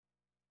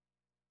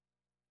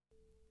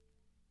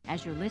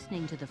As you're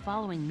listening to the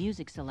following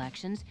music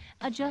selections,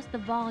 adjust the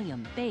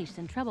volume, bass,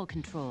 and treble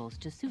controls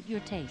to suit your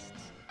tastes.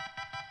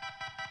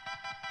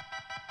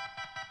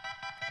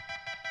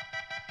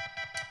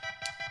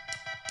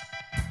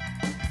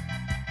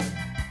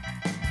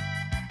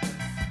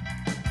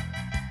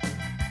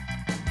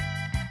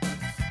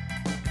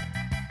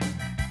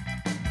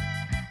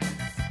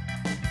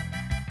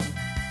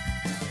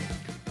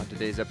 On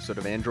today's episode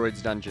of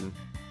Android's Dungeon,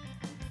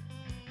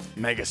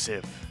 Mega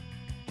Civ.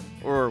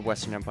 or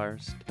Western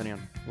Empires, depending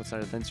on what side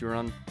of the fence you were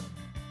on.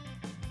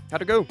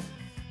 How'd it go?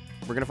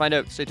 We're gonna find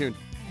out. Stay tuned.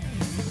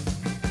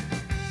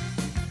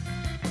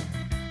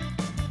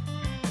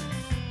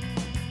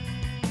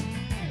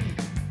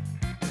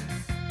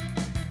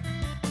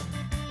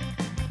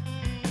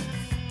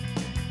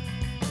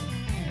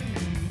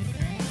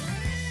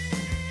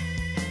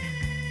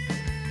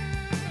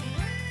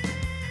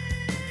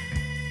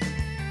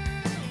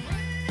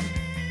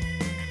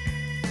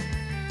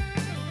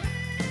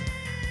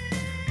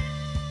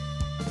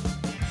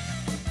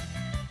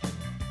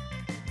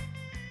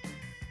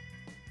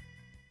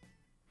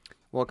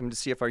 Welcome to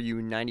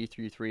CFRU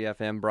 93.3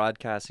 FM,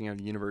 broadcasting out of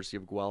the University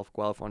of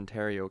Guelph,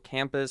 Ontario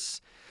campus.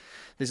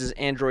 This is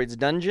Android's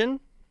Dungeon,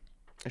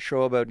 a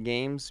show about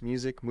games,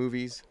 music,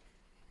 movies,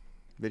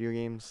 video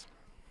games,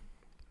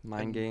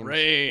 mind games.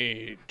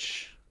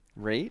 Rage.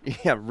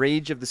 Yeah,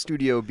 rage of the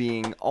studio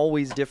being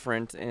always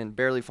different and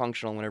barely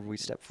functional whenever we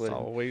step foot It's in.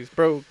 always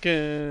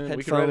broken.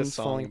 We could write a Headphones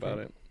song falling about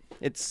apart.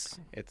 it.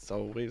 It's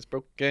always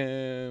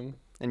broken.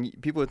 and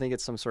people would think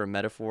it's some sort of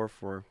metaphor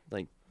for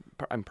like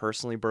I'm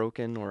personally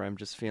broken or I'm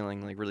just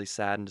feeling like really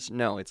sad and just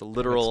no, it's a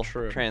literal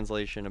true.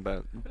 translation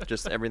about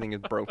just everything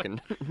is broken.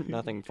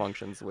 Nothing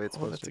functions the way it's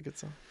supposed That's to. a good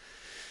song.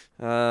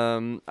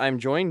 I'm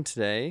joined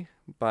today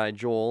by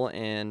Joel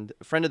and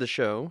a friend of the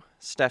show,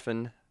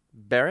 Stefan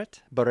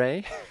Barrett.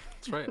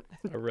 That's right.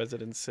 A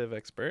resident Civ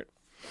expert.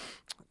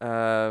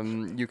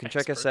 You can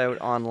check us out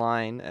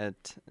online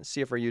at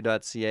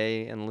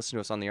cfru.ca and listen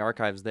to us on the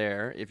archives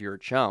there if you're a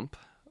chump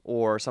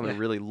or someone who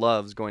really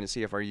loves going to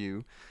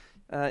CFRU.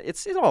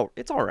 It's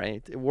all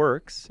right. It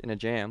works in a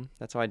jam.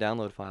 That's how I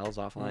download files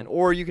offline.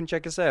 Or you can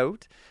check us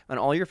out on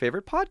all your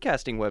favorite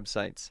podcasting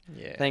websites.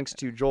 Yeah. Thanks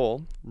to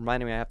Joel,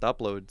 reminding me I have to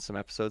upload some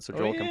episodes so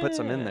Joel can put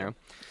some in there.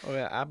 Oh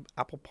yeah,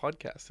 Apple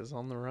Podcast is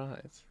on the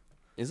rise.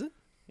 Is it?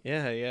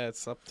 Yeah,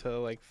 it's up to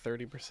like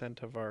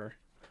 30% of our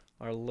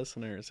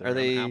listeners. Are on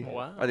they Apple.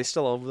 are they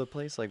still all over the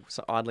place? Like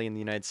so oddly in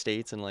the United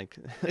States and like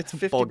It's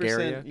 50%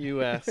 Bulgaria?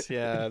 US,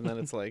 yeah, and then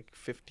it's like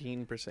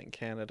 15%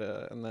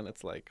 Canada, and then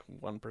it's like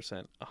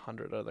 1%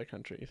 100 other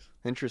countries.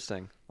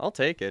 Interesting. I'll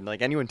take it.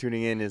 Like anyone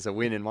tuning in is a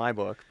win in my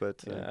book.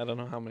 But Yeah, I don't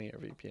know how many are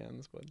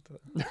VPNs, but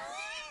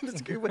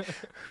that's good.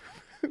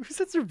 Who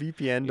sets their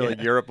VPN to like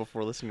Yeah. Europe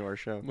before listening to our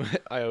show?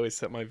 I always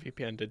set my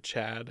VPN to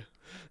Chad.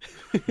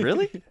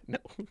 Really? No.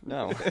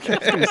 No. I was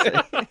gonna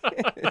say.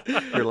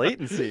 Your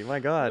latency, my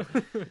God.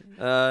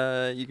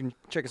 You can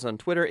check us on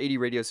Twitter, 80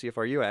 Radio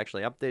CFRU. I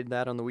actually updated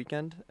that on the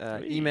weekend.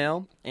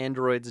 Email,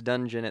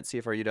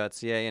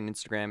 androidsdungeon@cfru.ca, and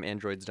Instagram,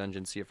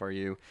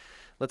 androidsdungeoncfru.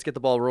 Let's get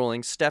the ball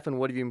rolling. Stefan,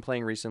 what have you been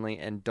playing recently?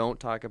 And don't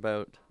talk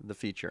about the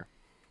feature.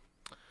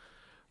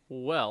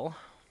 Well,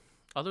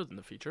 other than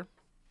the feature,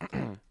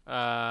 what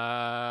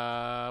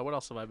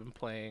else have I been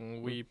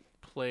playing? We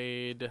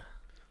played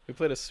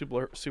a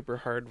super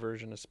hard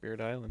version of Spirit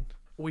Island.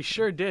 We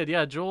sure did.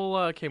 Yeah,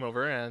 Joel came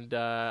over, and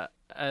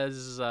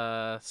as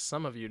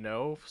some of you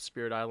know,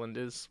 Spirit Island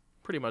is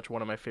pretty much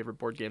one of my favorite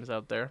board games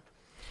out there.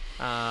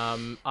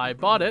 I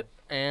bought it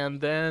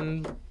and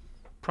then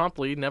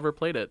promptly never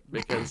played it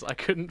because I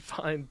couldn't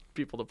find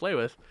people to play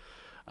with.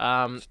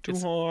 It's too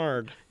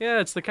hard. Yeah,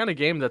 it's the kind of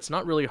game that's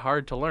not really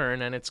hard to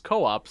learn, and it's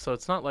co-op, so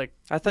it's not like...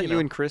 I thought you know.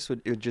 and Chris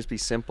it would just be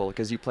simple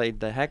because you played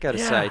the heck out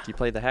of Yeah. Sight, you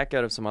played the heck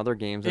out of some other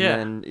games,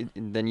 and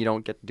then you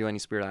don't get to do any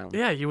Spirit Island.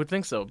 Yeah, you would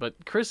think so, but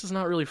Chris is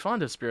not really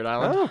fond of Spirit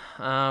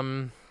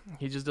Island.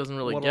 He just doesn't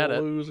really What get a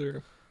it.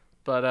 loser.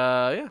 But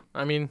yeah,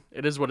 I mean,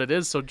 it is what it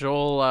is. So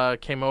Joel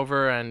came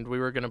over, and we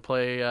were going to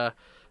play a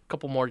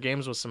couple more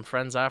games with some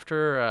friends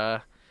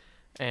after.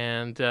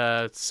 And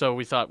so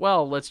we thought,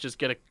 well, let's just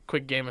get a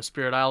quick game of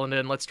Spirit Island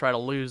in. Let's try to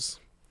lose.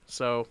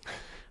 So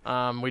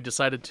we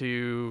decided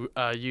to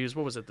use,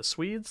 what was it, the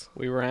Swedes?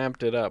 We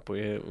ramped it up. We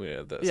had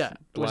the Yeah,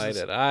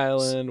 Blighted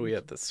Island. We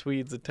had the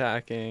Swedes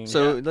attacking.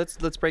 So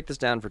let's break this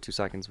down for 2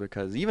 seconds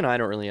because even I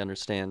don't really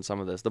understand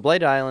some of this. The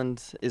Blighted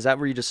Island, is that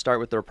where you just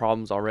start with their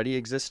problems already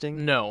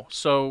existing? No.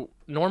 So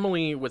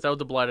normally, without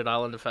the Blighted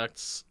Island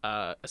effects,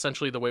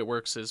 essentially the way it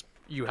works is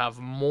you have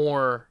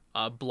more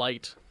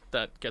blight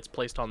that gets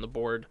placed on the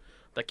board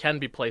that can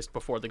be placed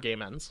before the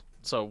game ends.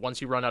 So once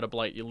you run out of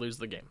blight, you lose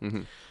the game.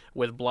 Mm-hmm.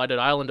 With Blighted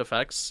Island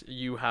effects,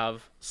 you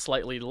have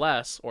slightly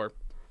less, or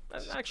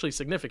actually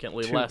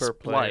significantly 2 less per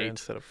player blight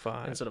instead of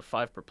 5. instead of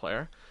 5 per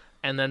player.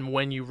 And then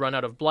when you run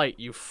out of blight,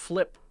 you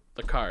flip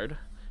the card,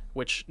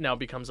 which now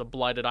becomes a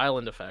Blighted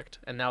Island effect.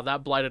 And now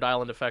that Blighted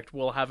Island effect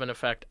will have an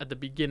effect at the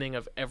beginning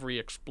of every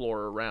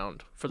Explorer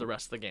round for the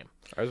rest of the game.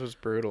 Ours was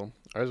brutal.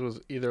 Ours was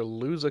either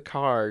lose a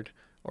card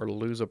or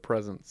lose a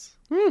presence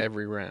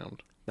every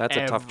round. That's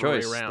a tough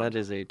every choice. round. That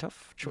is a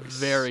tough choice.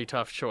 Very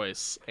tough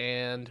choice.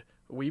 And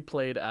we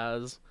played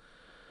as,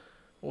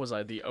 what was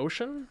I, the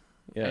Ocean?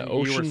 Yeah, And you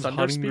were Ocean's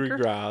Thunder Hungry Speaker?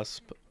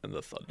 Grasp and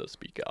the Thunder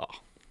Speaker.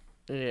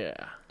 Yeah.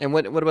 And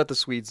what about the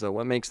Swedes though?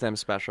 What makes them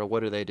special?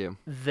 What do they do?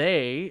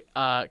 They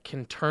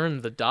can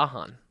turn the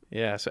Dahan.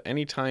 Yeah, so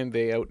anytime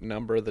they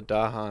outnumber the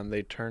Dahan,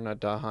 they turn a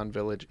Dahan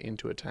village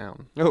into a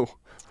town. Oh,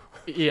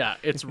 Yeah,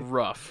 it's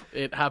rough.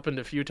 It happened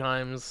a few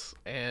times,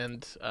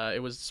 and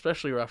it was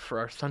especially rough for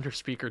our Thunder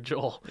Speaker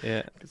Joel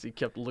Yeah. because he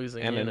kept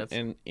losing And units.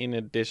 in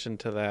addition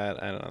to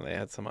that, I don't know, they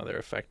had some other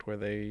effect where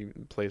they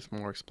placed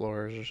more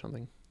explorers or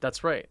something.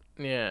 That's right.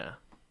 Yeah,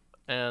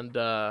 and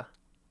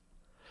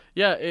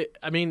yeah,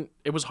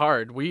 it was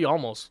hard. We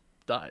almost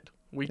died.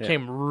 We Yeah.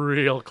 came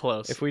real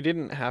close. If we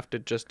didn't have to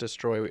just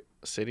destroy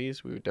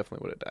cities, we definitely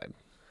would have died.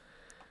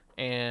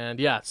 And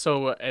yeah, so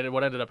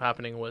what ended up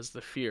happening was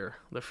the fear.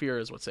 The fear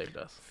is what saved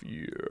us.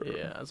 Fear.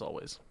 Yeah, as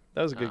always.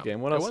 That was a good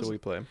game. What it else was. did we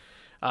play?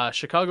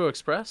 Chicago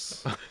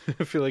Express.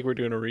 I feel like we're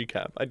doing a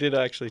recap. I did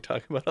actually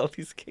talk about all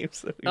these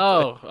games that we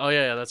Oh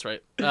yeah, that's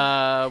right.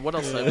 What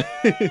else?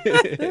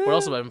 What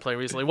else have I been playing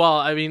recently? Well,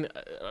 I mean,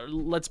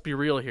 let's be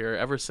real here.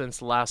 Ever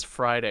since last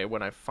Friday,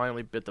 when I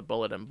finally bit the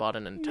bullet and bought a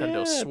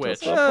Nintendo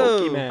Switch,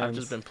 I've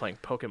just been playing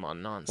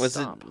Pokemon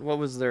nonstop. what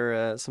was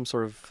there some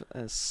sort of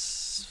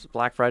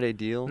Black Friday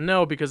deal?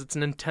 No, because it's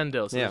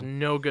Nintendo, so Yeah. there's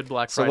no good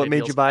Black So Friday what made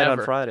you deals buy it on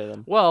ever. Friday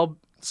then? Well,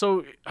 so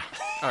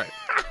all right.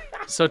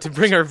 So to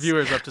bring our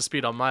viewers up to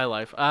speed on my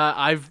life,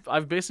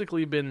 I've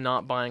basically been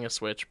not buying a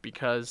Switch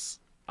because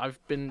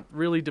I've been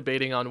really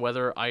debating on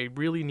whether I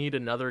really need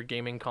another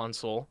gaming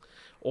console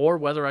or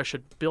whether I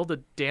should build a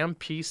damn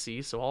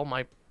PC so all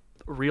my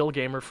real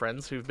gamer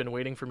friends who've been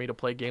waiting for me to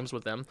play games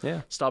with them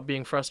stop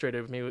being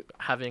frustrated with me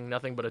having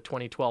nothing but a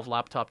 2012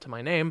 laptop to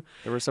my name.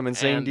 There were some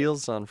insane And-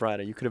 deals on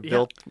Friday. You could have Yeah.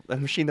 built a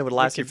machine that would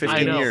last you 15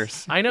 I know.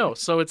 years. I know.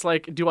 So it's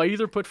like, do I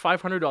either put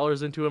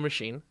 $500 into a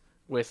machine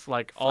with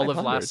like all of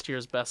 500? last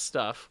year's best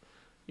stuff,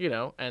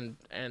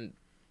 and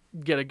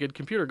get a good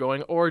computer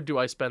going, or do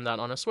I spend that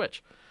on a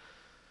Switch?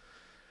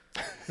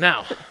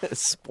 Now,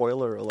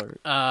 Spoiler alert.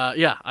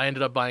 yeah, I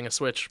ended up buying a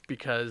Switch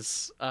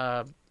because,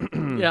 all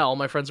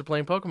my friends are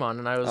playing Pokemon,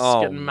 and I was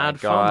Oh getting my mad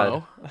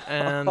God. FOMO.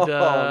 And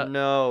Oh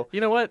no. you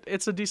know what?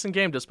 It's a decent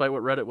game, despite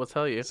what Reddit will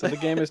tell you. So the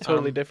game is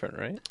totally different,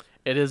 right?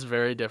 It is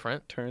very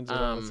different. Turns it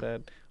on its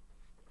head.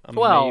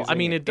 well, I Amazing,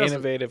 mean, it doesn't-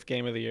 innovative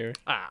game of the year.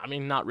 I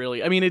mean, not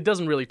really. I mean, it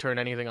doesn't really turn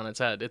anything on its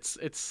head.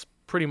 It's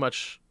pretty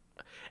much,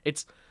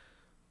 it's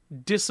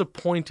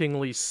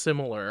disappointingly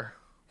similar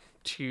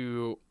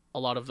to a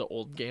lot of the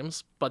old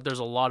games, but there's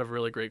a lot of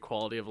really great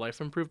quality of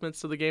life improvements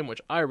to the game, which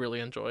I really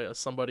enjoy as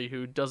somebody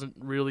who doesn't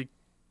really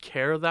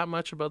care that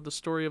much about the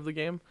story of the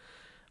game.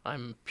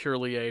 I'm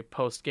purely a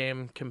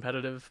post-game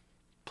competitive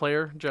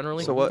player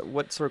generally. So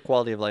what sort of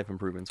quality of life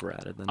improvements were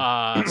added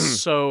then?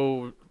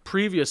 So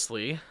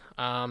previously,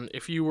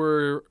 if you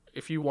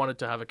wanted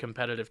to have a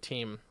competitive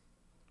team,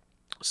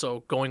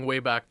 so going way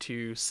back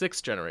to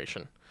 6th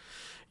generation,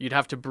 you'd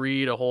have to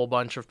breed a whole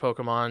bunch of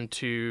Pokemon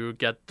to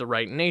get the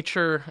right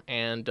nature,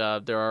 and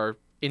there are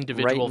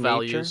individual Right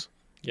values.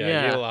 nature?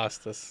 Yeah, you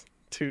lost us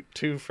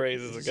two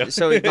phrases ago.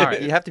 So you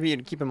right. have to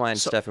keep in mind,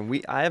 Stefan.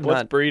 I have What's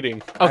not.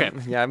 breeding? Okay,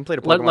 I haven't played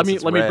a Pokemon let me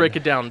since let me Red. break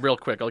it down real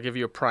quick. I'll give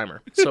you a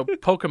primer. So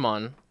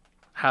Pokemon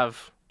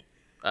have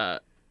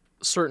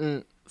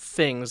certain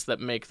things that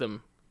make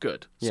them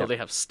good. So Yeah. they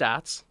have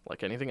stats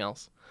like anything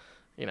else,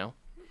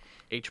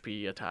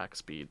 HP, attack,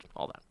 speed,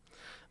 all that.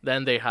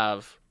 Then they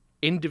have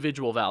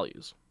individual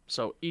values.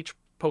 So each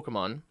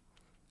Pokemon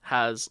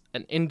has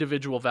an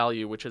individual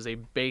value, which is a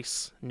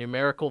base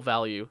numerical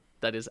value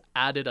that is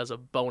added as a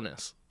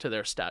bonus to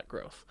their stat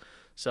growth.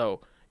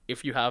 So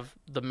if you have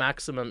the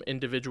maximum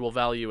individual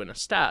value in a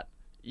stat,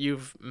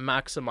 you've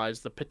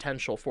maximized the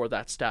potential for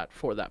that stat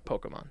for that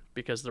Pokemon,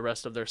 because the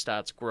rest of their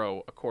stats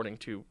grow according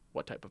to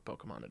what type of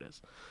Pokemon it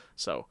is.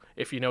 So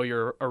if you know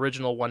your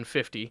original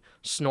 150,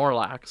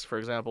 Snorlax, for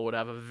example, would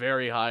have a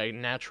very high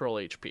natural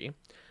HP.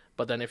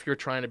 But then if you're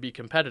trying to be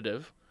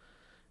competitive,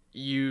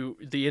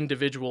 the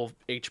individual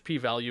HP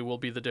value will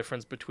be the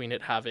difference between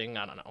it having,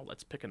 I don't know,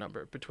 let's pick a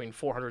number, between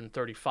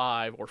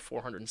 435 or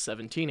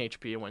 417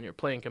 HP. And when you're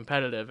playing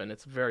competitive and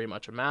it's very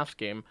much a math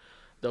game,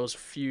 those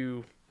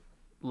few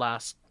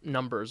last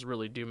numbers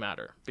really do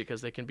matter,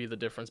 because they can be the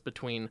difference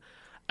between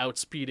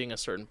outspeeding a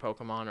certain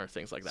Pokemon or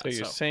things like that. So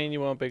you're saying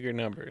you want bigger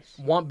numbers?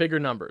 Want bigger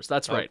numbers,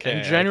 that's right. Okay, I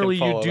And can generally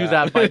you follow do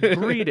that. that by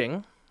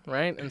breeding,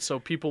 right? And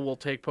so people will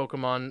take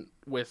Pokemon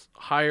with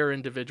higher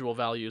individual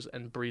values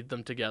and breed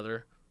them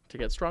together to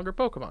get stronger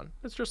Pokemon.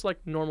 It's just like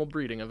normal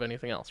breeding of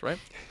anything else, right?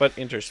 But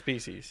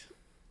interspecies.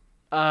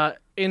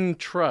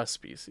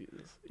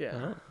 Intraspecies.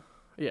 Yeah.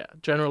 Yeah.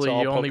 Generally So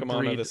all you only Pokemon are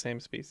breed the same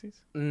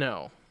species?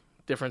 No.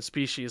 Different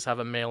species have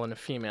a male and a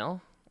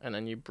female, and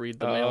then you breed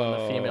the male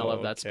and the female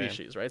of that okay.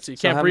 species, right? So you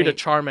So can't how breed many- a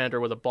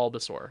Charmander with a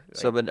Bulbasaur.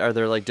 So, but are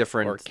there like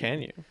different? Or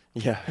can you?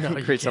 Yeah, No,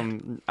 you create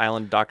can't. some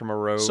island Dr.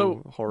 Moreau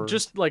So horror.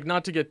 just like,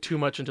 not to get too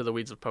much into the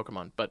weeds of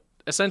Pokemon, but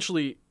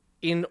essentially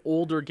in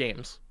older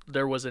games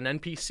there was an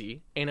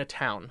NPC in a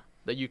town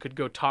that you could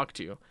go talk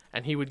to,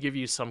 and he would give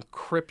you some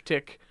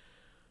cryptic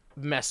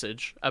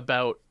message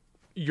about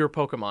your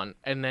Pokemon,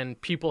 and then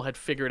people had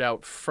figured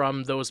out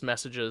from those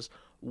messages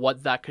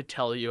what that could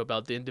tell you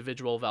about the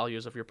individual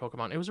values of your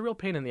Pokemon. It was a real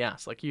pain in the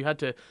ass. Like, you had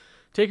to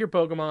take your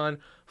Pokemon,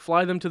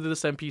 fly them to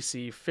this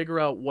NPC, figure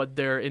out what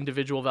their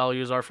individual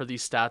values are for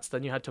these stats.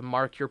 Then you had to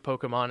mark your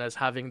Pokemon as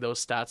having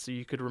those stats so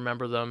you could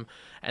remember them.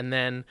 And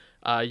then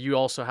you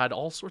also had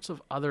all sorts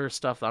of other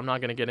stuff that I'm not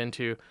going to get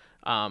into.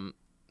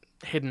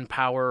 Hidden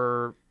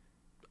Power.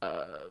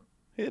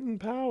 Hidden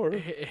Power.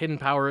 Hidden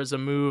Power is a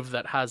move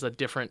that has a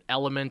different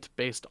element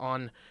based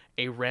on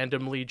a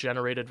randomly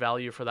generated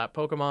value for that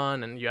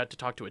Pokemon, and you had to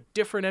talk to a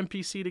different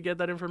NPC to get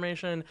that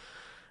information.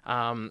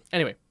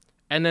 Anyway,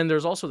 and then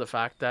there's also the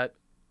fact that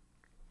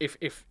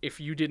if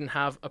you didn't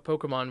have a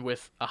Pokemon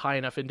with a high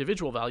enough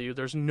individual value,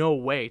 there's no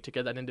way to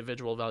get that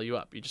individual value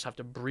up. You just have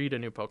to breed a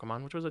new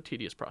Pokemon, which was a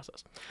tedious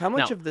process. How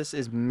much Now- of this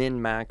is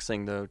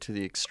min-maxing, though, to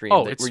the extreme?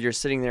 Oh, that- it's- where you're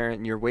sitting there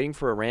and you're waiting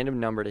for a random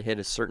number to hit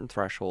a certain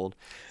threshold,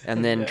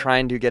 and then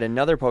trying to get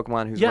another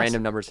Pokemon whose Yes.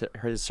 random numbers hit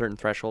a certain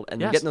threshold,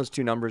 and then Yes. getting those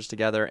two numbers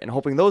together and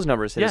hoping those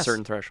numbers hit a Yes.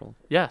 certain threshold.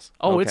 Yes.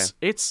 Oh, Okay.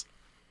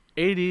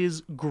 it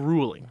is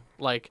grueling.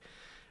 Like,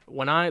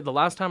 the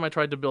last time I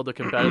tried to build a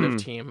competitive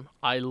team,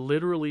 I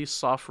literally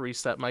soft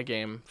reset my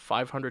game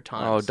 500 Oh,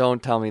 times.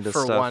 don't tell me this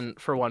for stuff. one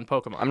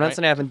Pokemon. I'm not right?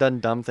 saying I haven't done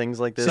dumb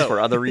things like this So- for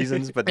other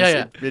reasons, but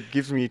Yeah, this, It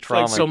gives me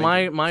trauma. So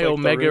my It's like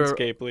Omega the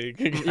RuneScape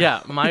League.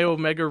 yeah, my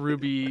Omega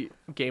Ruby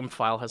game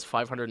file has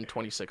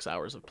 526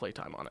 hours of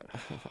playtime on it.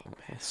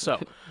 So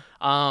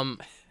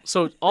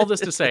all this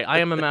to say, I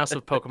am a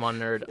massive Pokemon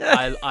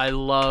nerd. I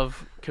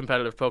love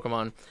competitive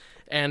Pokemon,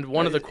 and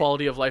one of the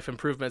quality of life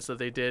improvements that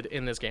they did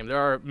in this game, there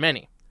are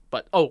many,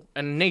 but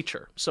and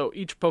nature. So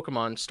each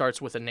Pokemon starts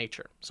with a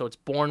nature. So it's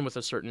born with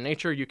a certain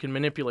nature. You can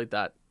manipulate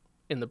that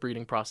in the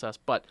breeding process,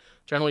 but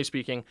generally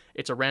speaking,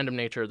 it's a random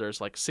nature.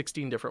 There's like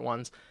 16 different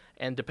ones,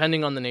 and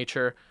depending on the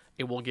nature,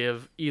 it will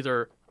give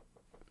either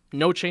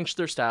no change to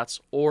their stats,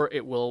 or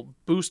it will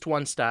boost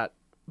one stat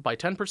by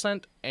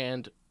 10%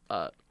 and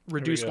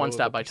reduce go, one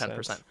stat the by percent.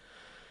 10%.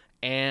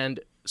 And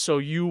so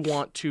you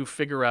want to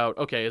figure out,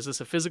 okay, is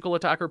this a physical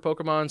attacker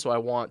Pokemon? So I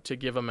want to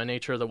give him a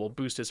nature that will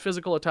boost his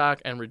physical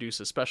attack and reduce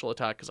his special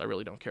attack, because I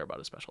really don't care about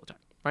his special attack,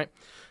 right?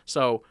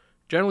 So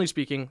generally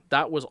speaking,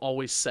 that was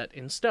always set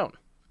in stone.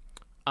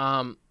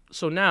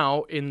 So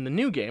now in the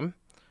new game,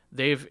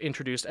 they've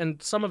introduced,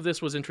 and some of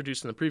this was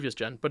introduced in the previous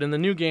gen, but in the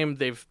new game,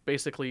 they've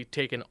basically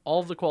taken all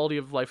of the quality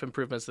of life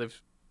improvements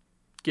they've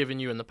given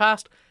you in the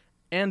past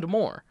and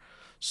more.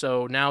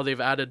 So now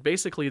they've added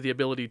basically the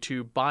ability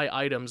to buy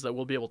items that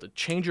will be able to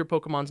change your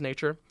Pokemon's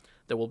nature,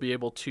 that will be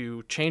able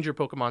to change your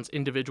Pokemon's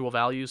individual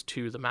values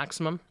to the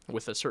maximum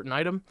with a certain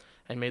item,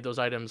 and made those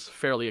items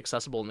fairly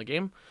accessible in the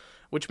game,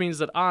 which means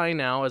that I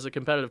now, as a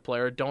competitive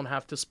player, don't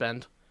have to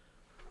spend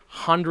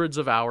hundreds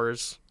of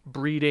hours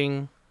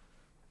breeding,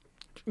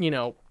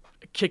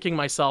 kicking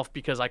myself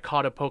because I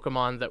caught a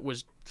Pokemon that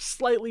was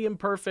slightly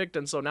imperfect,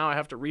 and so now I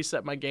have to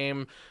reset my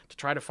game to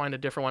try to find a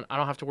different one. I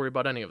don't have to worry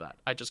about any of that.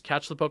 I just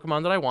catch the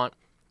Pokemon that I want,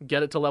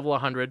 get it to level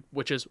 100,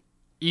 which is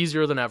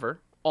easier than ever.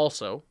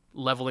 Also,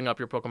 leveling up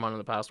your Pokemon in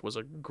the past was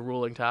a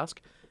grueling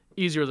task.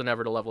 Easier than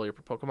ever to level your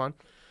Pokemon.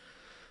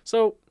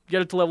 So,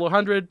 get it to level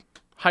 100,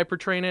 hyper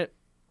train it,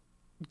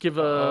 give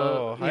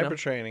a... hyper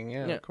training,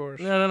 yeah, yeah. of course.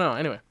 No.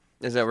 Anyway.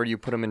 Is that where you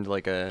put them into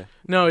like a...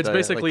 No, it's like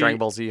basically... Dragon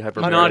Ball Z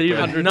hyper... Not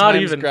even. 100 Not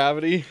times even.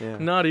 gravity. Yeah.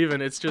 Not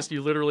even. It's just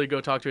you literally go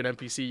talk to an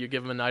NPC, you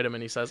give him an item,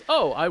 and he says,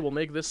 "Oh, I will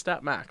make this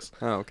stat max."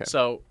 Oh, okay.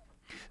 So,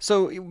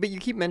 But you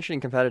keep mentioning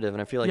competitive, and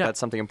I feel like Yeah. that's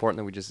something important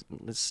that we just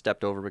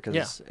stepped over because,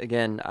 Yeah.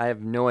 again, I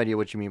have no idea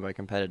what you mean by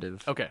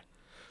competitive. okay.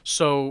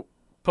 So,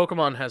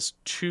 Pokemon has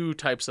two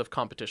types of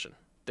competition.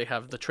 They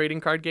have the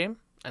trading card game,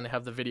 and they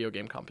have the video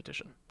game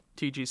competition.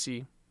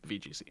 TGC,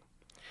 VGC.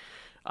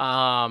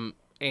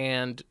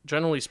 And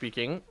generally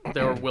speaking,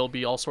 there will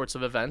be all sorts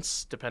of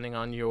events depending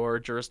on your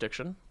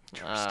jurisdiction.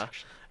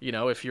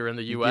 If you're in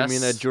the U.S.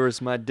 Give me that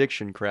Juris my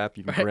diction crap,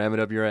 you can ram it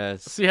up your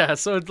ass. Yeah,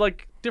 so it's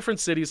like different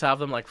cities have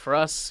them. Like for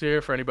us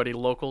here, for anybody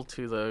local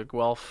to the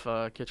Guelph,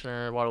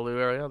 Kitchener, Waterloo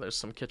area, there's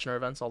some Kitchener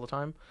events all the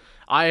time.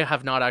 I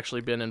have not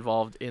actually been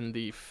involved in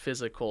the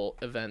physical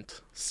event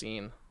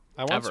scene.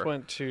 I once Ever.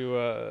 went to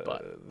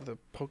But- the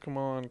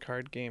Pokemon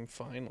card game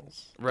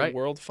finals, Right. the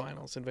World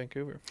Finals in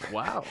Vancouver.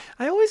 Wow.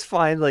 I always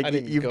find like I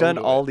didn't you've go done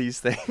to all it. these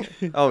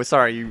things. Oh,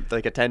 sorry, you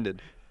like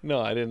attended. No,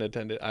 I didn't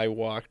attend it. I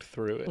walked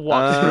through it.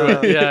 Walk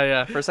through it.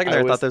 Yeah. For a second I there,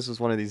 I was- thought this was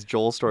one of these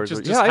Joel stories. Just,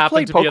 where, just yeah, I happened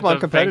played to be at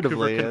Pokemon the Vancouver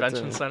competitively.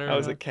 Convention Center. I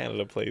was at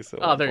Canada Place. At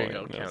Oh, one there you point, go,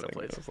 and I Canada was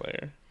like, Place.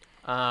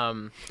 I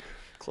was there.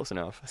 Close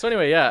enough. So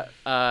anyway,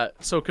 yeah.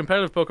 So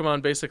competitive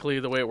Pokemon, basically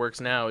the way it works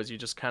now is you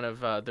just kind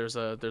of there's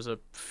a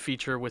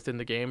feature within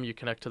the game. You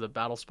connect to the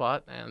battle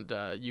spot, and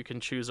you can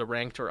choose a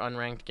ranked or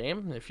unranked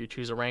game. If you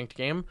choose a ranked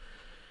game,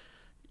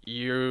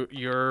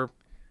 your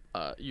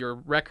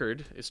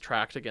record is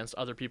tracked against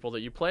other people that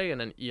you play in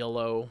an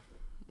ELO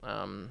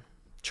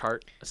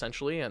chart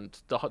essentially, and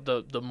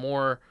the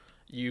more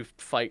you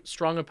fight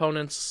strong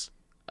opponents.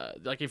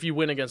 Like if you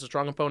win against a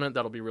strong opponent,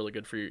 that'll be really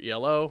good for your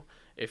ELO.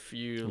 If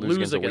you Lose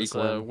lose against against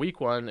a a weak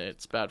weak one,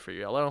 it's bad for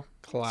yellow.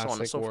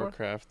 Classic so forth.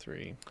 Warcraft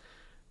 3.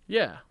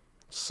 Yeah.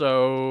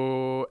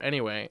 So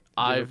anyway,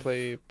 Did you ever I've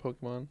play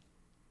Pokemon?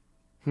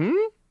 Hmm?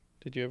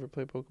 Did you ever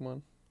play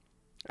Pokemon?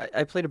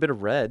 I played a bit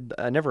of Red.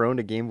 I never owned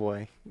a Game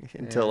Boy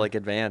until Yeah. like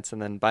Advance, and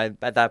then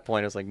at that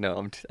point I was like,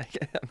 no,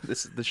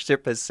 the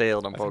ship has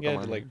sailed on I think I had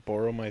Pokemon. to like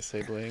borrow my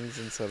siblings,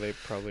 and so they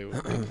probably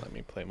wouldn't let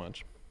me play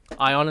much.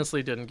 I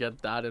honestly didn't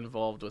get that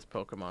involved with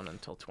Pokemon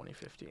until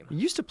 2015. You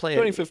used to play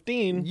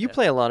 2015. You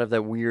play a lot of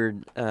that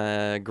weird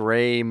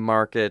gray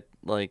market,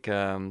 like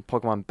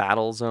Pokemon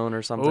Battle Zone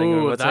or something. or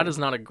Oh, what's that is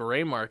not a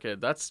gray market.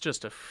 That's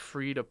just a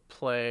free to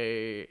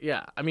play.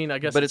 Yeah, I mean, I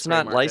guess. But it's gray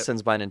not market.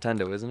 licensed by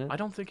Nintendo, isn't it? I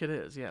don't think it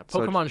is. Yeah, So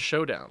Pokemon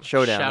Showdown.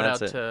 Showdown, Shout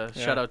that's out it. to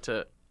Yeah. shout out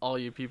to all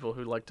you people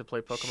who like to play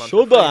Pokemon. for free.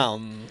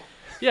 Showdown.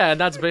 Yeah, and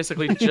that's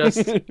basically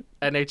just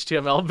an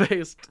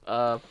HTML-based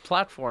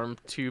platform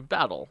to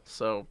battle.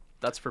 So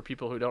that's for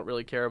people who don't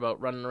really care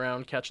about running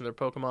around, catching their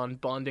Pokemon,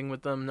 bonding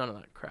with them, none of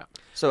that crap.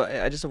 So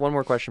I just have one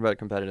more question about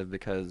competitive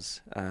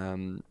because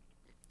I'm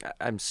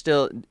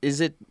still.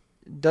 Does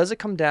it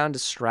come down to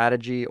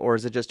strategy, or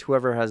is it just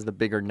whoever has the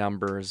bigger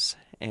numbers?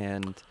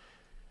 And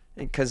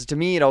because to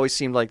me, it always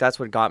seemed like that's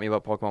what got me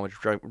about Pokemon, which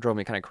drove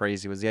me kind of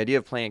crazy. Was the idea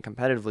of playing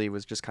competitively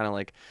was just kind of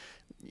like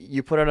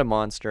you put out a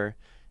monster,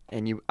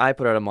 and I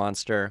put out a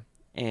monster.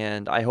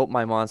 And I hope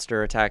my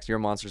monster attacks your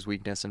monster's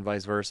weakness and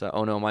vice versa.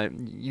 Oh no,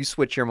 you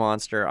switch your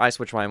monster, I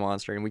switch my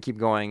monster, and we keep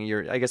going.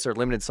 I guess there are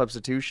limited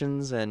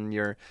substitutions, and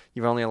you're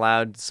only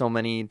allowed so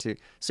many so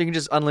you can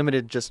just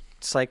unlimited just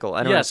cycle.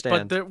 I don't yes,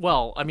 understand. but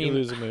I You mean,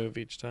 lose a move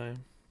each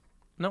time.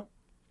 no.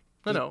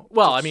 Just-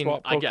 Well, just I mean,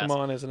 swap I guess.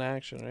 Pokemon is an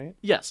action, right?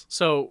 Yes.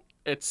 So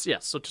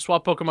So to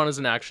swap Pokemon is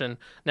an action.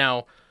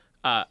 Now,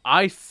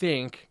 I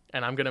think,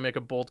 and I'm gonna make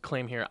a bold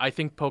claim here. I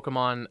think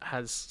Pokemon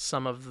has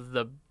some of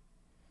the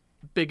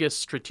biggest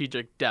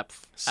strategic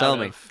depth Sell out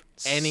me. of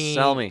any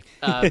Sell me.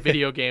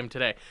 video game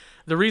today.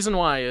 The reason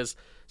why is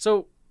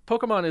so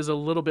Pokemon is a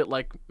little bit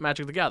like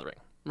Magic the Gathering,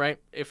 right?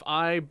 If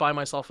I buy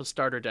myself a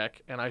starter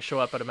deck and I show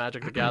up at a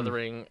Magic the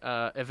Gathering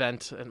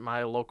event at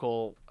my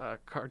local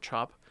card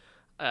shop,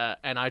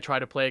 and I try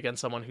to play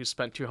against someone who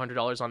spent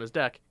 $200 on his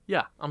deck,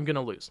 yeah, I'm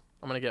gonna lose.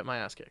 I'm gonna get my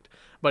ass kicked.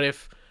 But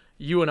if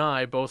you and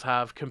I both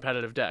have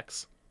competitive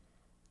decks,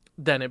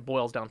 then it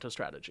boils down to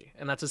strategy.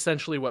 And that's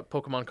essentially what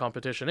Pokemon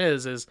competition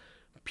is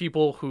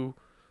people who,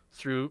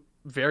 through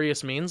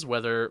various means,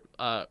 whether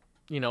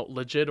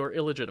legit or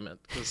illegitimate,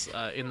 because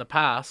in the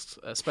past,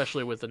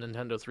 especially with the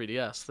Nintendo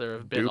 3DS, there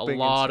have been Duping a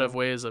lot and of stuff.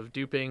 ways of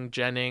duping,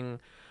 genning,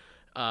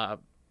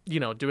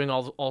 doing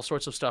all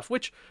sorts of stuff,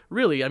 which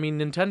really, I mean,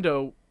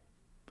 Nintendo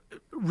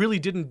really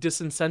didn't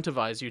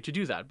disincentivize you to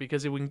do that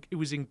because it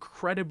was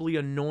incredibly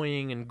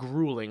annoying and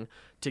grueling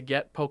to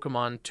get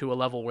Pokemon to a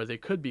level where they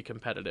could be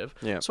competitive.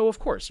 Yeah. So of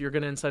course you're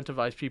going to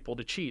incentivize people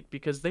to cheat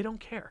because they don't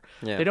care.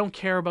 Yeah. They don't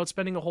care about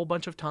spending a whole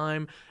bunch of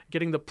time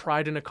getting the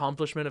pride and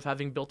accomplishment of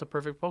having built a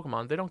perfect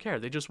Pokemon. They don't care.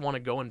 They just want to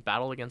go and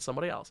battle against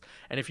somebody else.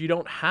 And if you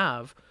don't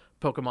have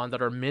Pokemon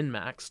that are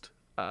min-maxed,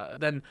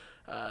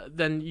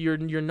 then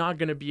you're not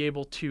going to be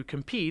able to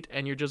compete,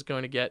 and you're just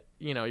going to get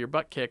your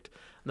butt kicked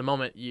the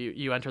moment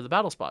you enter the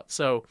battle spot.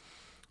 So,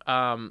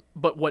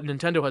 but what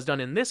Nintendo has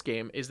done in this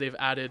game is they've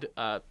added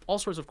all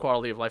sorts of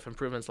quality of life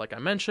improvements, like I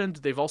mentioned.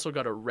 They've also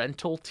got a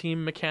rental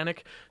team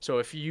mechanic. So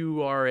if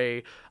you are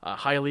a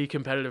highly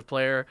competitive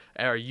player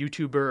or a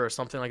YouTuber or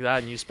something like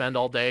that, and you spend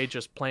all day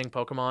just playing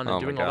Pokemon and Oh my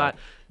doing all God. that,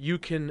 you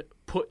can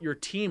put your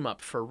team up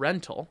for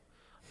rental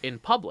in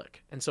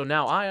public. And so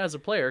now I, as a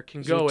player,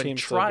 can Does your go team and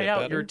still try get out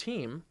better? your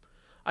team.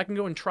 I can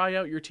go and try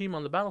out your team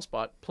on the battle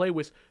spot, play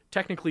with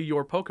technically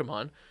your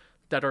Pokemon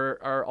that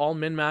are all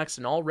min-maxed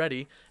and all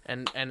ready,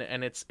 and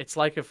it's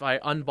like if I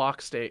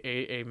unboxed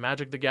a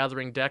Magic the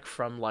Gathering deck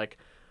from like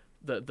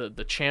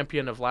the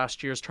champion of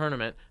last year's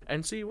tournament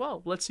and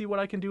let's see what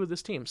I can do with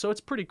this team. So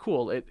it's pretty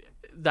cool.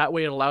 That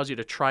way it allows you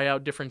to try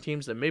out different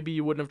teams that maybe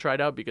you wouldn't have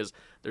tried out because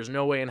there's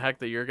no way in heck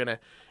that you're gonna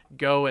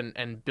go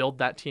and build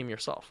that team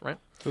yourself, right?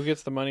 Who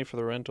gets the money for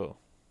the rental?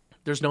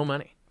 There's no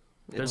money.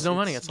 There's no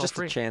money. It's all just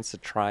free. a chance to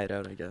try it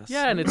out, I guess.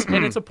 Yeah, and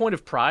it's a point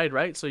of pride,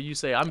 right? So you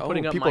say I'm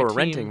putting up people my are team.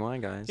 renting my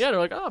guys. Yeah, they're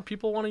like, oh,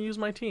 people want to use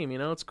my team.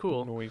 It's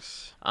cool.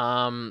 Noise.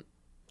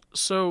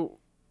 So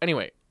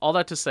anyway, all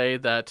that to say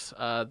that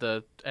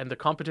the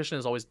competition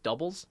is always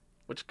doubles,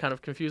 which kind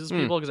of confuses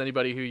people because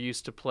anybody who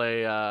used to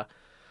play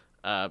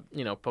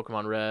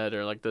Pokemon Red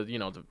or like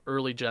the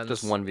early gens,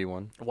 Just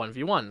 1v1.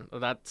 1v1.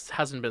 That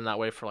hasn't been that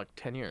way for like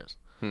 10 years.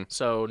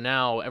 So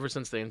now, ever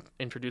since they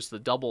introduced the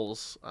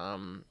doubles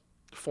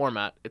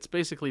format, it's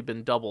basically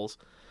been doubles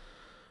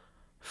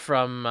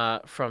from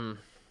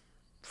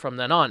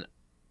then on.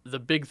 The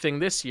big thing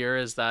this year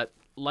is that,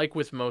 like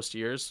with most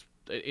years,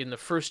 in the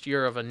first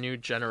year of a new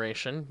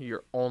generation,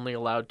 you're only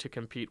allowed to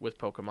compete with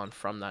Pokemon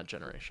from that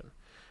generation.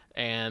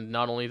 And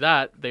not only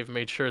that, they've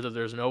made sure that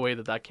there's no way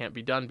that can't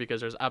be done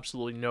because there's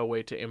absolutely no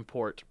way to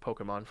import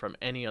Pokemon from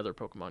any other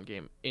Pokemon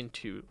game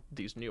into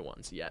these new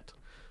ones yet.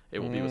 It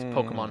will be with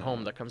Pokemon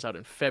Home that comes out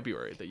in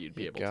February that you'd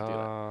be able to do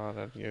that.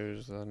 Gotta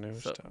use the new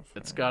So stuff.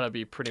 it's got to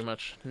be pretty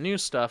much new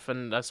stuff.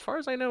 And as far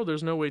as I know,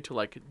 there's no way to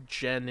like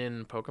gen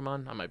in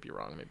Pokemon. I might be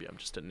wrong. Maybe I'm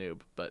just a noob.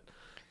 But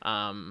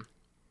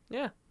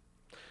yeah.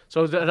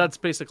 So that's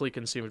basically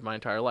consumed my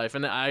entire life.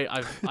 And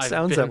I've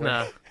Sounds been,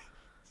 that way.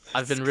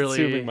 I've been really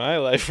consuming my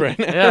life right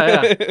now.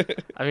 yeah.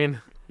 I mean,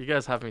 you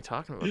guys have me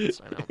talking about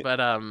this right now. But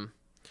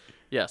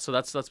yeah. So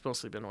that's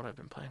mostly been what I've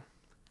been playing.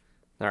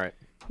 All right.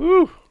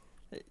 Woo.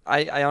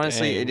 I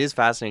honestly, Dang. it is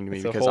fascinating to me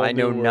It's a because whole I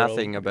know new world.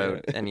 nothing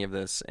about any of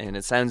this, and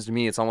it sounds to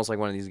me it's almost like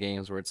one of these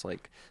games where it's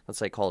like, let's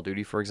say Call of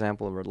Duty, for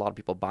example, where a lot of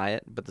people buy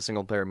it, but the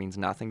single player means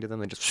nothing to them.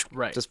 They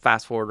Right. just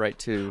fast forward right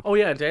to. Oh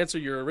yeah, and to answer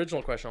your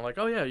original question, I'm like,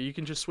 oh yeah, you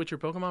can just switch your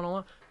Pokemon a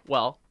lot.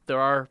 Well, there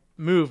are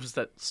moves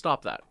that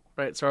stop that,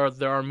 right? So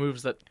there are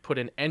moves that put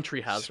in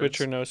entry hazards. Switch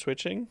or no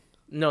switching?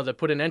 No, that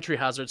put in entry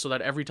hazards so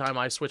that every time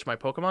I switch my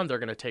Pokemon, they're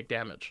going to take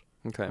damage.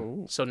 Okay.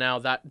 Ooh. So now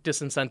that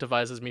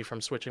disincentivizes me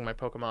from switching my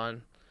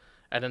Pokemon.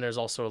 And then there's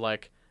also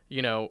like,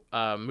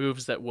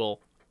 moves that will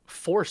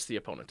force the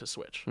opponent to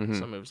switch.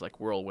 So moves like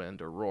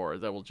Whirlwind or Roar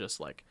that will just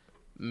like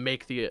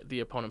make the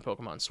opponent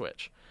Pokemon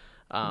switch.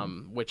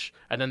 And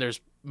then there's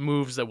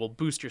moves that will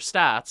boost your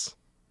stats,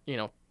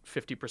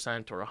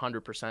 50% or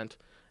 100%.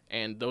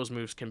 And those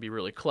moves can be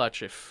really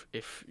clutch if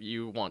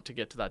you want to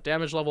get to that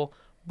damage level.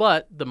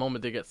 But the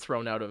moment they get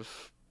thrown out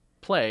of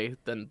play,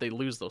 then they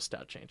lose those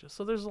stat changes.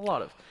 So there's a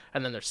lot of,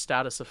 and then there's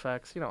status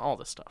effects, all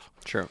this stuff.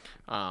 Sure.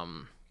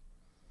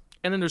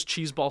 And then there's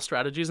cheese ball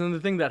strategies. And the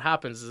thing that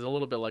happens is a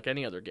little bit like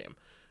any other game.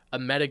 A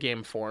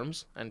metagame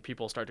forms, and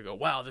people start to go,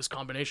 wow, this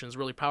combination is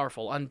really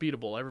powerful,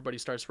 unbeatable. Everybody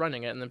starts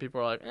running it, and then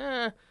people are like,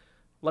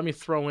 let me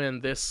throw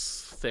in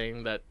this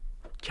thing that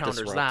counters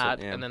Disrupts that,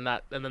 it, yeah. and then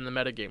the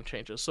metagame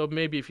changes. So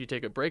maybe if you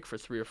take a break for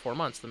 3 or 4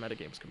 months, the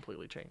metagame's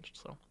completely changed.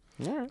 So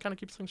All right. kind of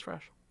keeps things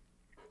fresh.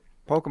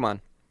 Pokemon.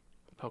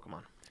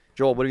 Pokemon.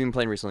 Joel, what have you been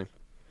playing recently?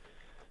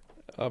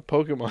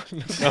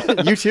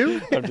 Pokemon. You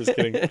too? I'm just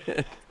kidding.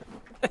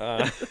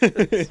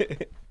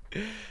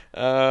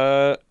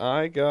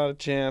 I got a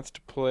chance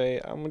to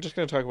play. I'm just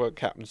going to talk about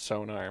Captain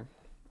Sonar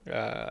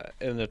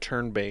in the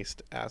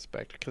turn-based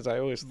aspect because I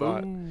always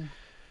thought.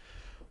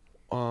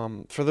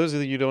 For those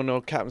of you who don't know,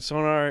 Captain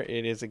Sonar,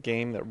 it is a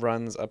game that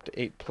runs up to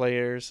 8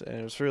 players,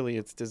 and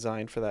it's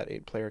designed for that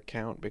 8-player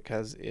count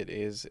because it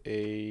is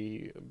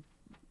a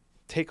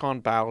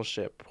take-on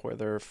battleship where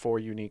there are 4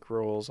 unique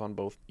roles on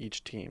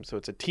each team. So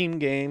it's a team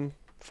game,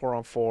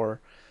 4-on-4.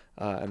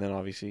 And then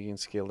obviously you can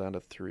scale down to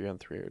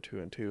 3-on-3 or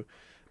 2-on-2.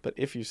 But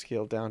if you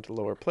scale down to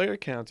lower player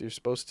counts, you're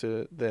supposed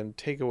to then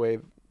take away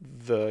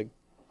the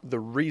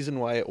reason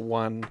why it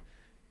won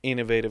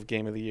Innovative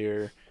Game of the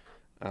Year,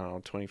 I don't know,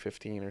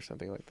 2015 or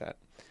something like that.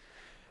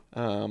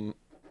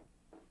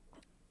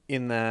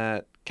 In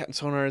that Captain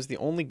Sonar is the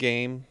only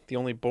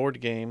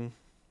board game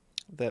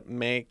that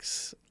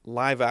makes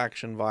live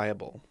action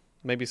viable.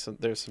 Maybe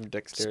there's some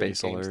dexterity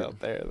Space games Alert. out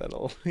there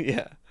that'll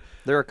yeah.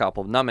 There are a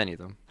couple, not many of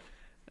them.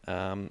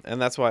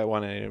 And that's why I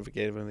wanted Innovative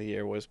Game of the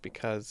Year was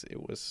because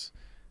it was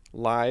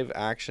live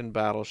action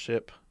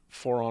battleship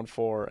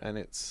 4-on-4, and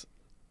if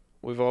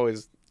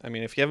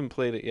you haven't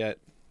played it yet,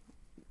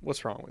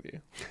 what's wrong with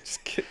you? Just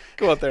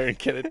go out there and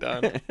get it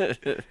done.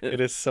 It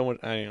is so much.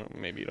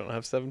 Maybe you don't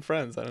have 7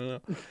 friends. I don't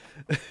know.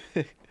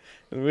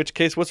 In which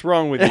case, what's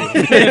wrong with you?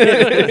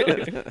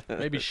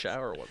 Maybe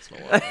shower once in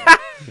a while.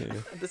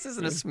 This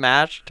isn't a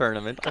Smash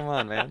tournament. Come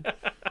on, man.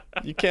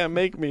 You can't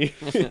make me.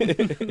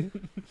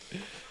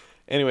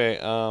 Anyway,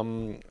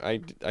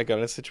 I got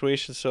in a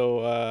situation.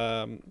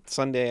 So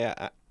Sunday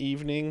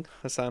evening,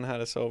 Hassan had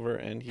us over,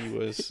 and he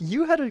was.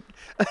 You have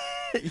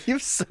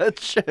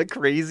such a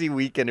crazy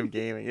weekend of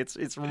gaming.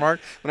 It's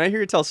remarkable. When I hear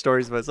you tell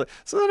stories about it, it's like,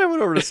 so then I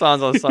went over to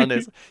Hassan's on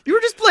Sundays. You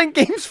were just playing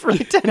games for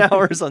like 10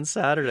 hours on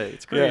Saturday.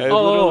 It's crazy. Yeah, it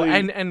Oh,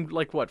 literally and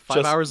like what?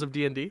 5 hours of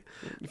D&D?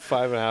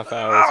 5.5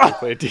 hours to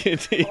play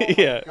D&D.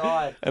 Yeah,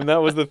 God. and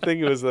that was the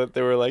thing was that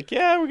they were like,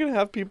 yeah, we're gonna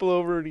have people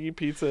over to eat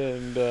pizza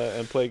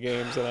and play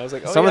games, and I was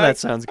like, oh, Some of yeah, that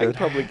sounds I good. could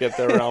probably get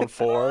there around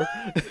 4.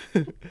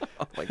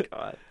 Oh my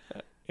God.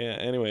 Yeah.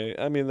 Anyway,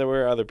 I mean, there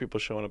were other people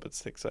showing up at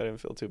 6. So I didn't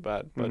feel too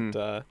bad, but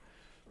Mhm.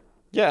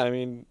 yeah, I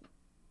mean,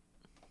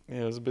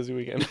 yeah, it was a busy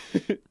weekend.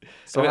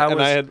 So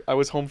I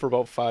was home for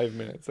about 5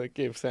 minutes. I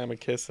gave Sam a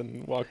kiss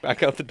and walked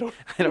back out the door.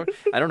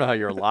 I don't know how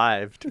you're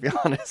alive, to be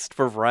honest,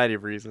 for a variety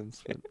of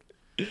reasons. But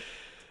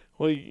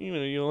Well,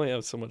 you only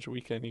have so much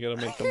weekend. You got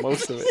to make the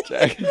most of it,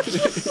 Jack.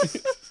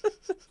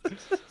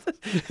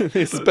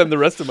 I spend the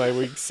rest of my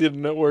week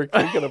sitting at work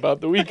thinking about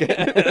the weekend.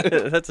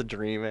 that's a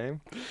dream, eh?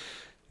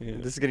 Yeah.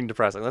 This is getting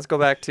depressing. Let's go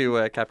back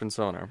to Captain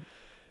Sonar.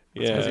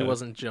 Because he Yeah.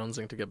 wasn't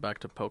jonesing to get back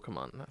to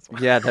Pokemon. That's why.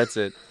 Yeah, that's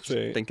it. Just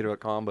Say- thinking about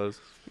combos.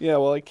 Yeah,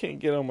 well, I can't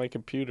get on my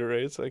computer,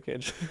 right? So I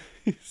can't just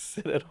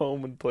sit at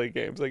home and play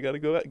games. I got to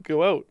go out.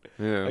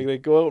 Yeah. I got to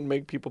go out and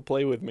make people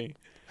play with me.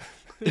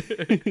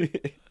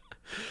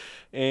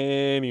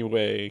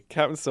 Anyway,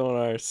 Captain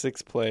Sonar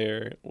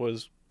 6-player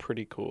was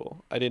pretty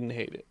cool. I didn't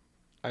hate it.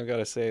 I got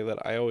to say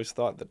that I always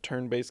thought that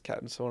turn-based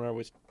Captain Sonar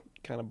was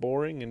kind of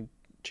boring and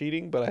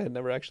cheating, but I had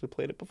never actually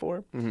played it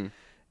before. Mm-hmm.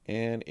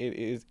 and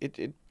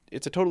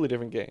it's a totally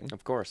different game.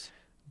 Of course.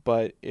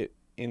 But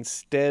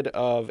instead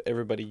of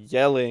everybody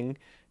yelling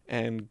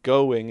and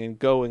going and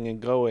going and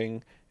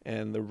going,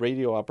 and the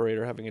radio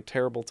operator having a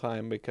terrible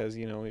time because,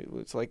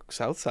 it's like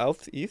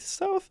south, east,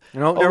 south.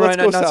 No, oh, let's right,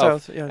 go not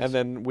south. south. Yes. And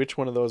then which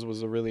one of those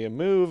was really a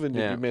move, and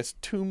Yeah. you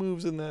missed 2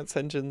 moves in that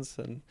sentence,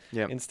 and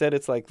Yep. instead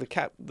it's like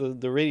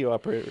the radio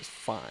operator is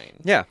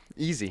fine. Yeah,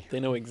 easy. They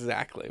know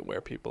exactly where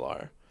people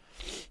are.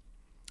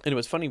 And it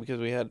was funny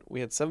because we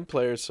had 7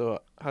 players,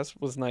 so Huss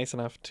was nice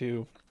enough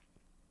to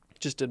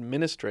just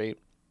administrate.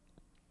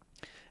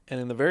 And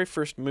in the very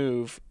first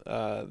move,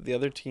 the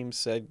other team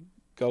said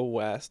go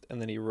west,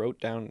 and then he wrote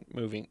down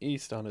moving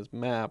east on his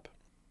map.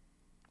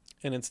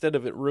 And instead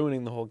of it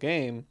ruining the whole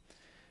game,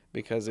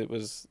 because it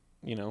was,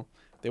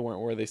 they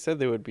weren't where they said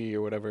they would be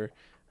or whatever,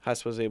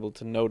 Huss was able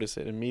to notice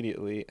it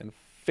immediately and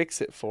fix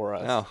it for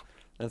us. Oh.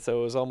 And so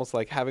it was almost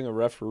like having a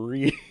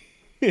referee.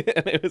 And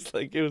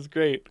it was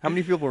great. How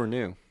many people were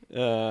new?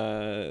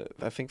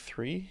 I think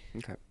 3.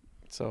 Okay.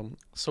 So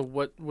So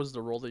what was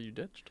the role that you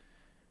ditched?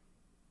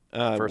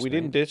 First we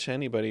didn't mate. ditch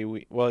anybody.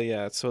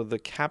 So the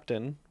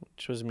captain,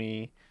 which was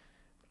me,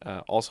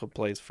 also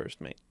plays first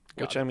mate.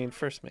 Got Which, it. I mean,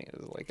 first mate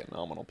is like a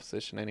nominal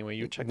position anyway.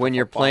 You check When the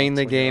you're whole playing box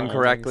the when you're game running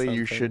correctly,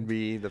 you something. should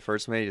be the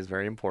first mate is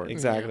very important.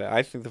 Exactly.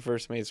 I think the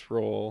first mate's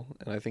role,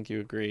 and I think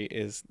you agree,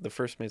 is the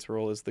first mate's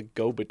role is the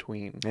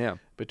go-between Yeah.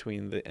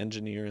 between the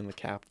engineer and the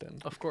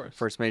captain. Of course.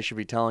 First mate should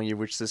be telling you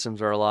which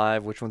systems are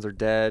alive, which ones are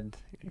dead.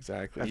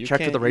 Exactly. I've You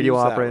checked with can't the radio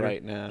use that operator.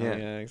 right now. Yeah.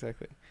 Yeah,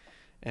 exactly.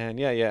 And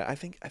yeah, I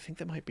think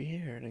that might be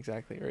here. And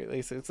exactly right.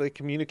 It's like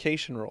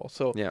communication role.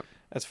 So Yeah.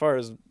 as far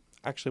as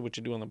actually what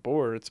you do on the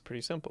board, it's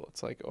pretty simple.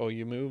 It's like, oh,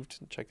 you moved,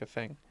 check the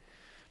thing.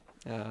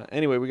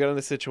 Anyway, we got in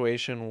a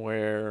situation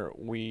where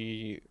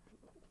we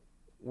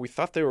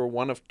thought they were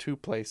one of 2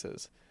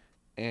 places,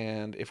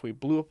 and if we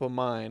blew up a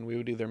mine, we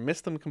would either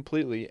miss them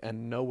completely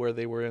and know where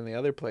they were in the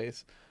other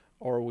place,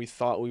 or we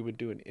thought we would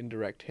do an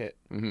indirect hit.